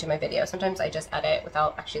attention to my video. Sometimes I just edit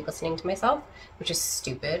without actually listening to myself, which is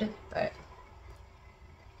stupid. But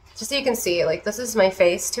just so you can see, like, this is my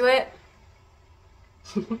face to it.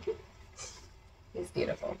 It's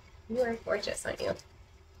beautiful. You are gorgeous, aren't you?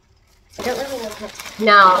 I don't really know how to...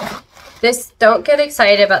 Now, this, don't get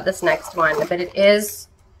excited about this next one, but it is,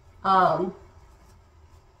 I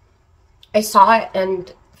saw it,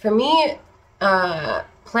 and for me,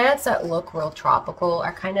 plants that look real tropical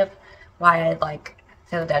are kind of why I like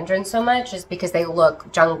philodendron so much, is because they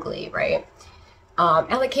look jungly, right?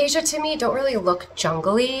 Alocasia to me don't really look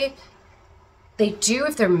jungly. They do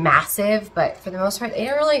if they're massive, but for the most part, they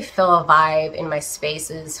don't really fill a vibe in my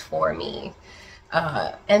spaces for me.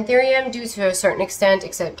 Anthurium do to a certain extent,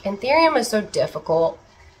 except anthurium is so difficult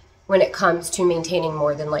when it comes to maintaining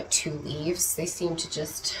more than like 2 leaves. They seem to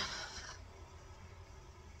just,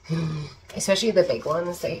 especially the big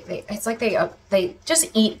ones, it's like they just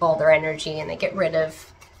eat all their energy and they get rid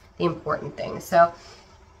of the important things. So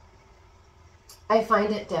I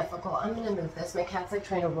find it difficult. I'm gonna move this. My cat's like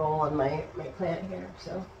trying to roll on my plant here,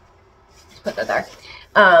 so just put that there.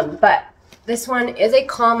 But this one is a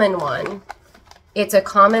common one. It's a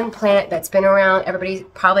common plant that's been around. Everybody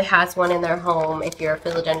probably has one in their home if you're a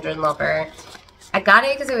philodendron lover. I got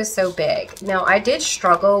it because it was so big. Now, I did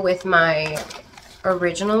struggle with my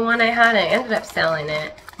original one I had. I ended up selling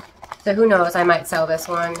it. So who knows, I might sell this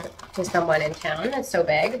one to someone in town. It's so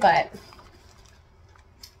big, but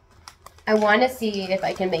I want to see if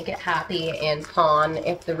I can make it happy and pawn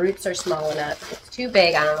if the roots are small enough. If it's too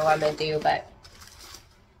big, I don't know what I'm going to do, but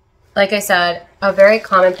like I said, a very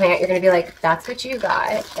common plant. You're going to be like, that's what you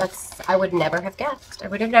got. I would never have guessed. I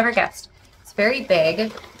would have never guessed. It's very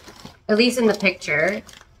big, at least in the picture.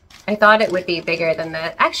 I thought it would be bigger than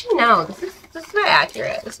that. Actually, no, this is not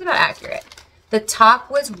accurate. This is not accurate. The top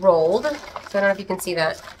was rolled, so I don't know if you can see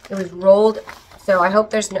that. It was rolled, so I hope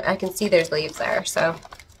there's no, I can see there's leaves there, so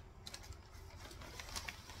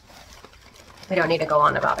we don't need to go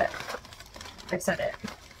on about it. I've said it.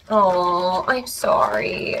 Oh, I'm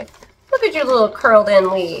sorry. Look at your little curled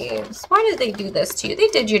in leaves. Why did they do this to you? They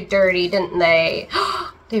did you dirty, didn't they?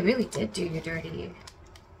 They really did do you dirty.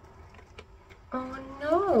 Oh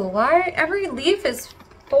no, why every leaf is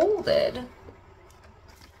folded?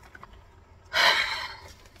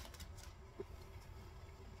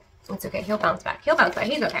 It's okay, he'll bounce back. He'll bounce back,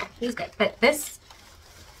 he's okay, he's good. But this,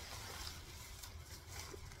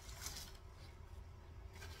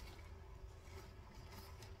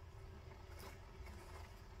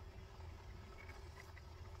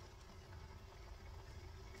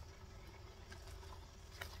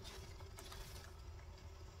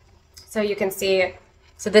 so you can see,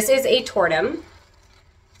 so this is a tortum.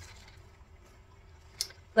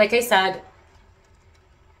 Like I said,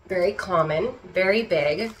 very common, very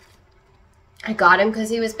big. I got him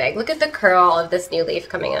because he was big. Look at the curl of this new leaf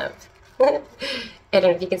coming up. I don't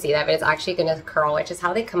know if you can see that, but it's actually going to curl, which is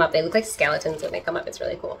how they come up. They look like skeletons when they come up. It's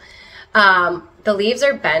really cool. The leaves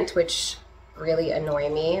are bent, which really annoy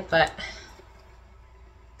me, but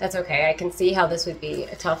that's okay. I can see how this would be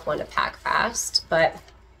a tough one to pack fast, but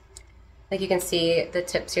like you can see the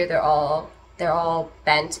tips here, they're all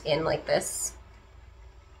bent in like this.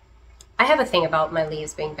 I have a thing about my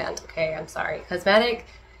leaves being bent, okay? I'm sorry. Cosmetic,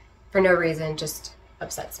 for no reason, just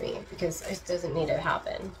upsets me because it doesn't need to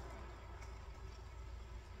happen.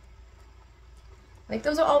 Like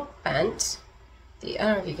those are all bent. I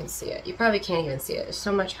don't know if you can see it. You probably can't even see it. There's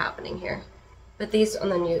so much happening here. But these on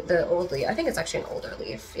the old leaf, I think it's actually an older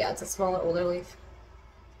leaf. Yeah, it's a smaller, older leaf.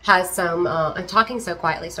 Has some, I'm talking so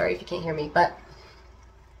quietly, sorry if you can't hear me, but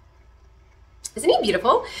isn't he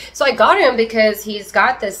beautiful? So I got him because he's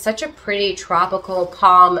got this such a pretty tropical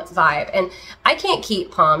palm vibe, and I can't keep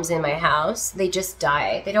palms in my house. They just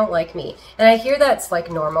die. They don't like me. And I hear that's like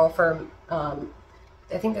normal for,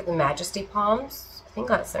 I think they're the Majesty palms. I think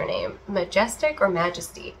that's their name. Majestic or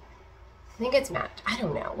Majesty? I think it's I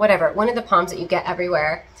don't know. Whatever. One of the palms that you get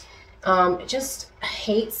everywhere. It just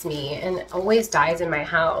hates me and always dies in my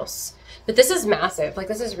house. But this is massive. Like,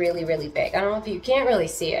 this is really, really big. I don't know if you can't really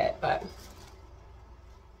see it, but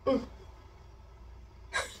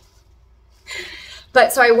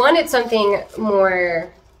but so I wanted something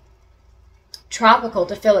more tropical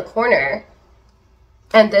to fill a corner.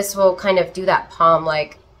 And this will kind of do that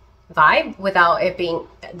palm-like vibe without it being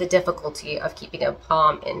the difficulty of keeping a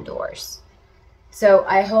palm indoors. So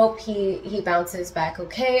I hope he bounces back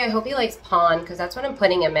okay. I hope he likes pond because that's what I'm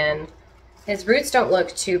putting him in. His roots don't look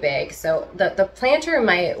too big, so the planter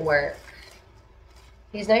might work.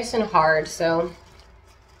 He's nice and hard, so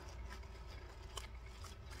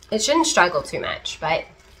it shouldn't struggle too much, but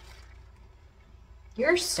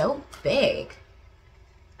you're so big.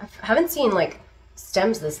 I haven't seen like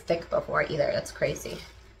stems this thick before either. That's crazy.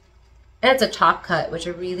 And it's a top cut, which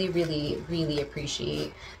I really, really, really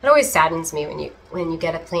appreciate. It always saddens me when you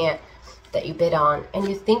get a plant that you bid on and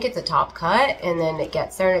you think it's a top cut and then it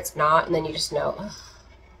gets there and it's not, and then you just know, ugh,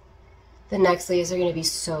 the next leaves are gonna be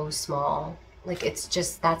so small. Like it's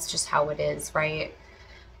just, that's just how it is, right?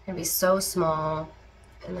 It's gonna be so small.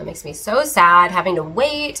 And that makes me so sad, having to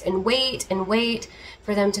wait and wait and wait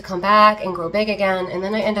for them to come back and grow big again. And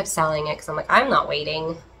then I end up selling it because I'm like, I'm not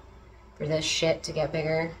waiting for this shit to get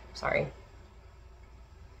bigger. Sorry.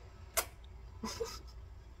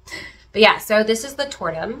 But yeah, so this is the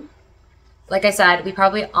tortum. Like I said, we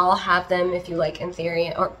probably all have them if you like in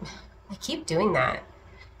theory, or I keep doing that.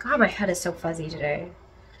 God, my head is so fuzzy today.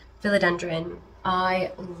 Philodendron.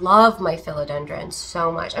 I love my philodendron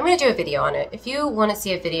so much. I'm going to do a video on it. If you want to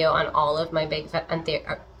see a video on all of my big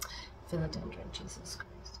philodendron, Jesus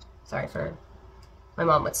Christ. Sorry for, my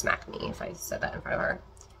mom would smack me if I said that in front of her.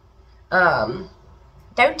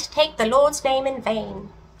 Don't take the Lord's name in vain.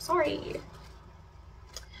 Sorry.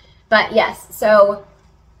 But yes, so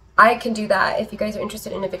I can do that if you guys are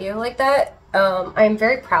interested in a video like that. I'm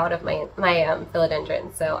very proud of my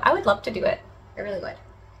philodendron, so I would love to do it. I really would.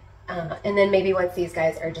 And then maybe once these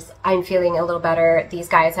guys are just, I'm feeling a little better, these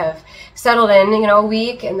guys have settled in, you know, a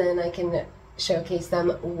week, and then I can showcase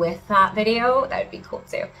them with that video. That would be cool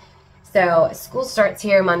too. So school starts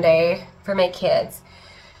here Monday for my kids.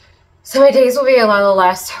 So my days will be a little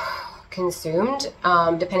less consumed,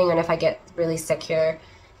 depending on if I get really sick here,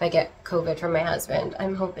 if I get COVID from my husband.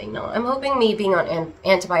 I'm hoping not. I'm hoping me being on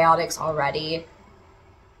antibiotics already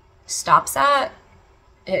stops that.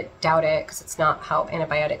 I doubt it, because it's not how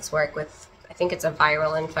antibiotics work with, I think it's a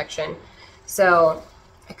viral infection. So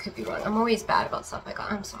I could be wrong. I'm always bad about stuff like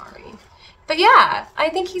that. I'm sorry. But yeah, I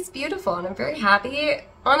think he's beautiful and I'm very happy.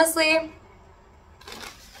 Honestly,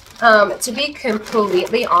 to be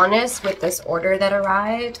completely honest with this order that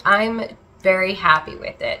arrived, I'm very happy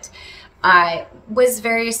with it. I was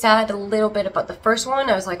very sad a little bit about the first one.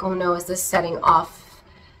 I was like, oh no, is this setting off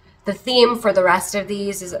the theme for the rest of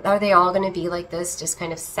these? Are they all going to be like this, just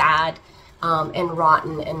kind of sad and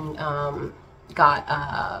rotten and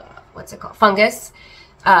got, what's it called,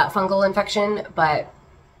 fungal infection? But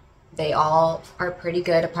they all are pretty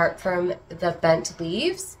good apart from the bent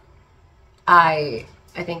leaves. I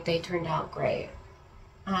think they turned out great.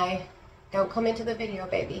 Don't come into the video,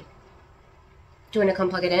 baby. Do you want to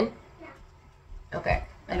come plug it in? Yeah. Okay.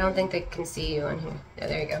 I don't think they can see you on here. Yeah,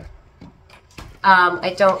 there you go.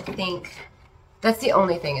 I don't think, that's the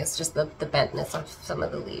only thing, is just the bentness of some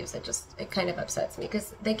of the leaves. It kind of upsets me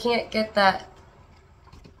because they can't get that,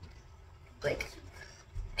 like,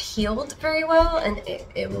 healed very well, and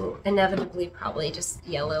it will inevitably probably just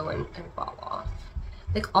yellow and fall off.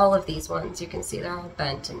 Like all of these ones, you can see they're all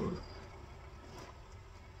bent,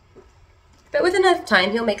 but with enough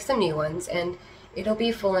time, he'll make some new ones, and it'll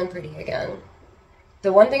be full and pretty again.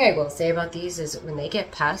 The one thing I will say about these is when they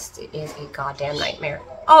get pests, it is a goddamn nightmare.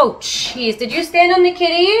 Oh, jeez. Did you stand on the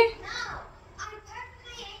kitty? No. I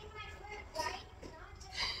perfectly ate my foot, right?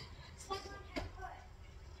 Not on your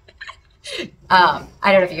foot.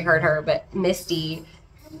 I don't know if you heard her, but Misty,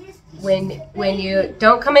 when you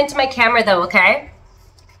don't come into my camera though, okay?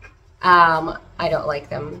 I don't like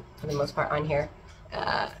them for the most part on here.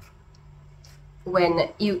 When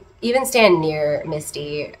you even stand near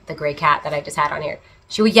Misty, the gray cat that I just had on here,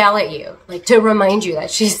 she will yell at you, like to remind you that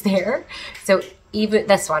she's there. So even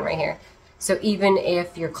this one right here. So even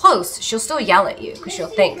if you're close, she'll still yell at you because she'll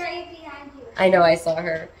think. Right behind you. I know, I saw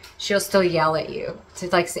her. She'll still yell at you to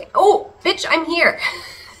like say, "Oh, bitch, I'm here."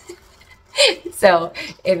 So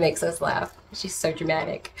it makes us laugh. She's so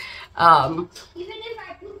dramatic. Even if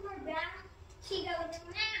I poop her back, she goes,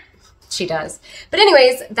 nah. She does. But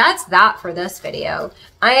anyways, that's that for this video.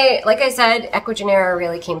 Like I said, Ecuagenera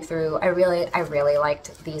really came through. I really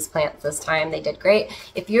liked these plants this time. They did great.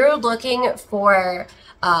 If you're looking for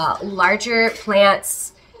larger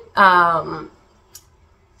plants, at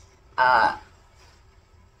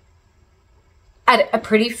a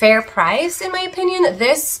pretty fair price, in my opinion,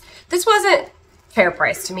 this wasn't fair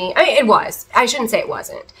price to me. I mean, it was. I shouldn't say it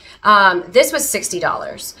wasn't. This was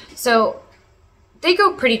 $60. So they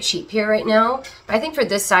go pretty cheap here right now. But I think for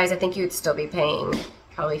this size, I think you would still be paying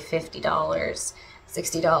probably $50, $60,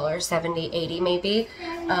 $70, $80 maybe.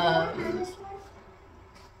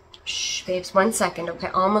 Shh, babes, 1 second. Okay,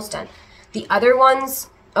 almost done. The other ones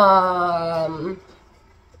are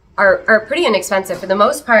pretty inexpensive. For the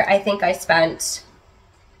most part, I think I spent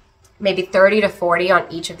maybe 30 to 40 on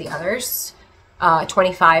each of the others.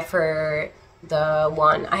 25 for the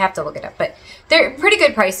one. I have to look it up, but they're pretty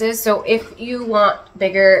good prices. So if you want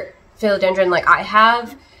bigger philodendron like I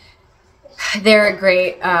have, they're a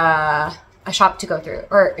great a shop to go through,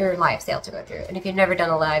 or your live sale to go through. And if you've never done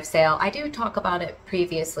a live sale, I do talk about it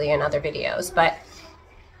previously in other videos, but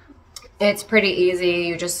it's pretty easy.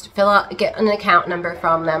 You just get an account number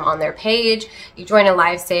from them on their page. You join a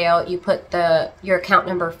live sale. You put your account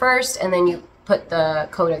number first, and then you put the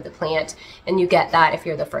code of the plant, and you get that if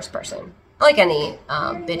you're the first person. Like any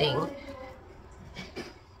bidding.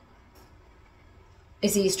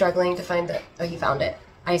 Is he struggling to find the? Oh, he found it.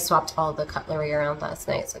 I swapped all the cutlery around last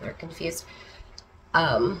night, so they're confused.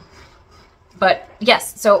 But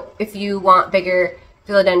yes, so if you want bigger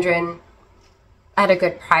philodendron at a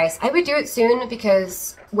good price, I would do it soon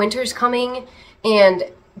because winter's coming, and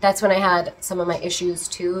that's when I had some of my issues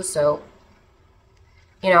too. So,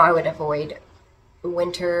 you know, I would avoid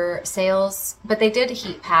winter sales, but they did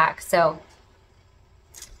heat pack, so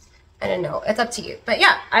I don't know. It's up to you. But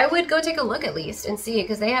yeah, I would go take a look at least and see,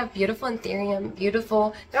 because they have beautiful anthurium,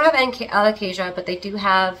 beautiful. They don't have alocasia, but they do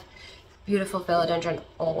have beautiful philodendron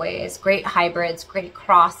always. Great hybrids, great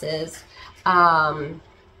crosses.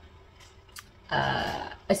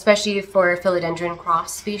 Especially for philodendron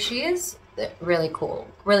cross species. Really cool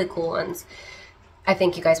ones. I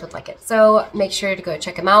think you guys would like it. So make sure to go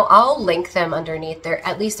check them out. I'll link them underneath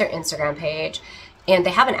at least their Instagram page. And they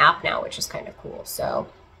have an app now, which is kind of cool. So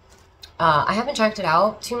I haven't checked it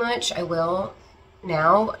out too much. I will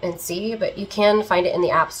now and see, but you can find it in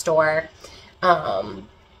the App Store.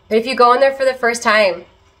 But if you go in there for the first time,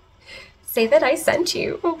 say that I sent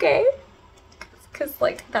you, okay? Because,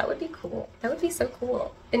 like, that would be cool. That would be so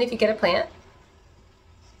cool. And if you get a plant,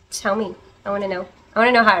 tell me. I want to know. I want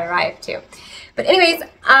to know how it arrived, too. But anyways,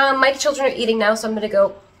 my children are eating now, so I'm going to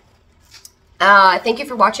go. Thank you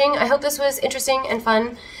for watching. I hope this was interesting and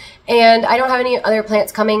fun. And I don't have any other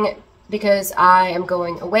plants coming because I am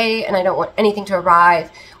going away, and I don't want anything to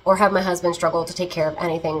arrive or have my husband struggle to take care of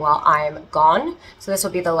anything while I'm gone. So this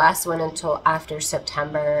will be the last one until after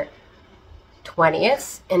September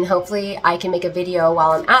 20th, and hopefully I can make a video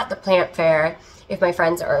while I'm at the plant fair if my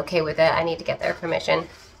friends are okay with it. I need to get their permission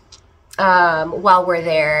while we're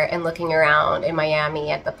there and looking around in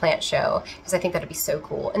Miami at the plant show, because I think that'd be so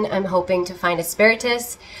cool. And I'm hoping to find a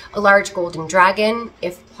spiritus, a large golden dragon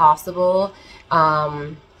if possible.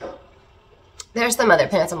 There's some other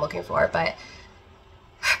plants I'm looking for, but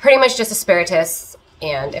pretty much just a spiritus.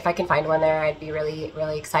 And if I can find one there, I'd be really,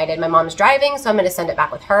 really excited. My mom's driving, so I'm going to send it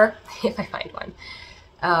back with her if I find one.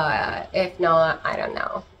 If not, I don't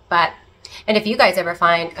know. But, and if you guys ever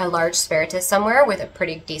find a large spiritus somewhere with a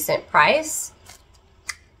pretty decent price,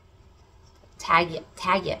 tag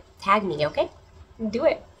me, okay? Do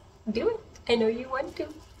it. Do it. I know you want to.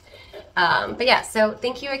 But yeah, so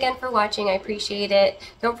thank you again for watching. I appreciate it.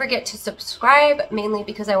 Don't forget to subscribe, mainly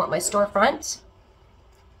because I want my storefront.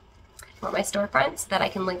 That I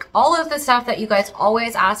can link all of the stuff that you guys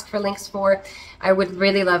always ask for links for. I would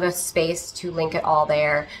really love a space to link it all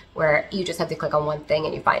there, where you just have to click on one thing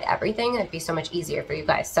and you find everything. It'd be so much easier for you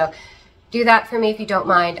guys. So do that for me if you don't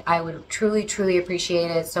mind. I would truly, truly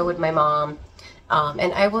appreciate it. So would my mom.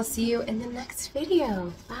 And I will see you in the next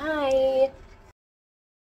video. Bye.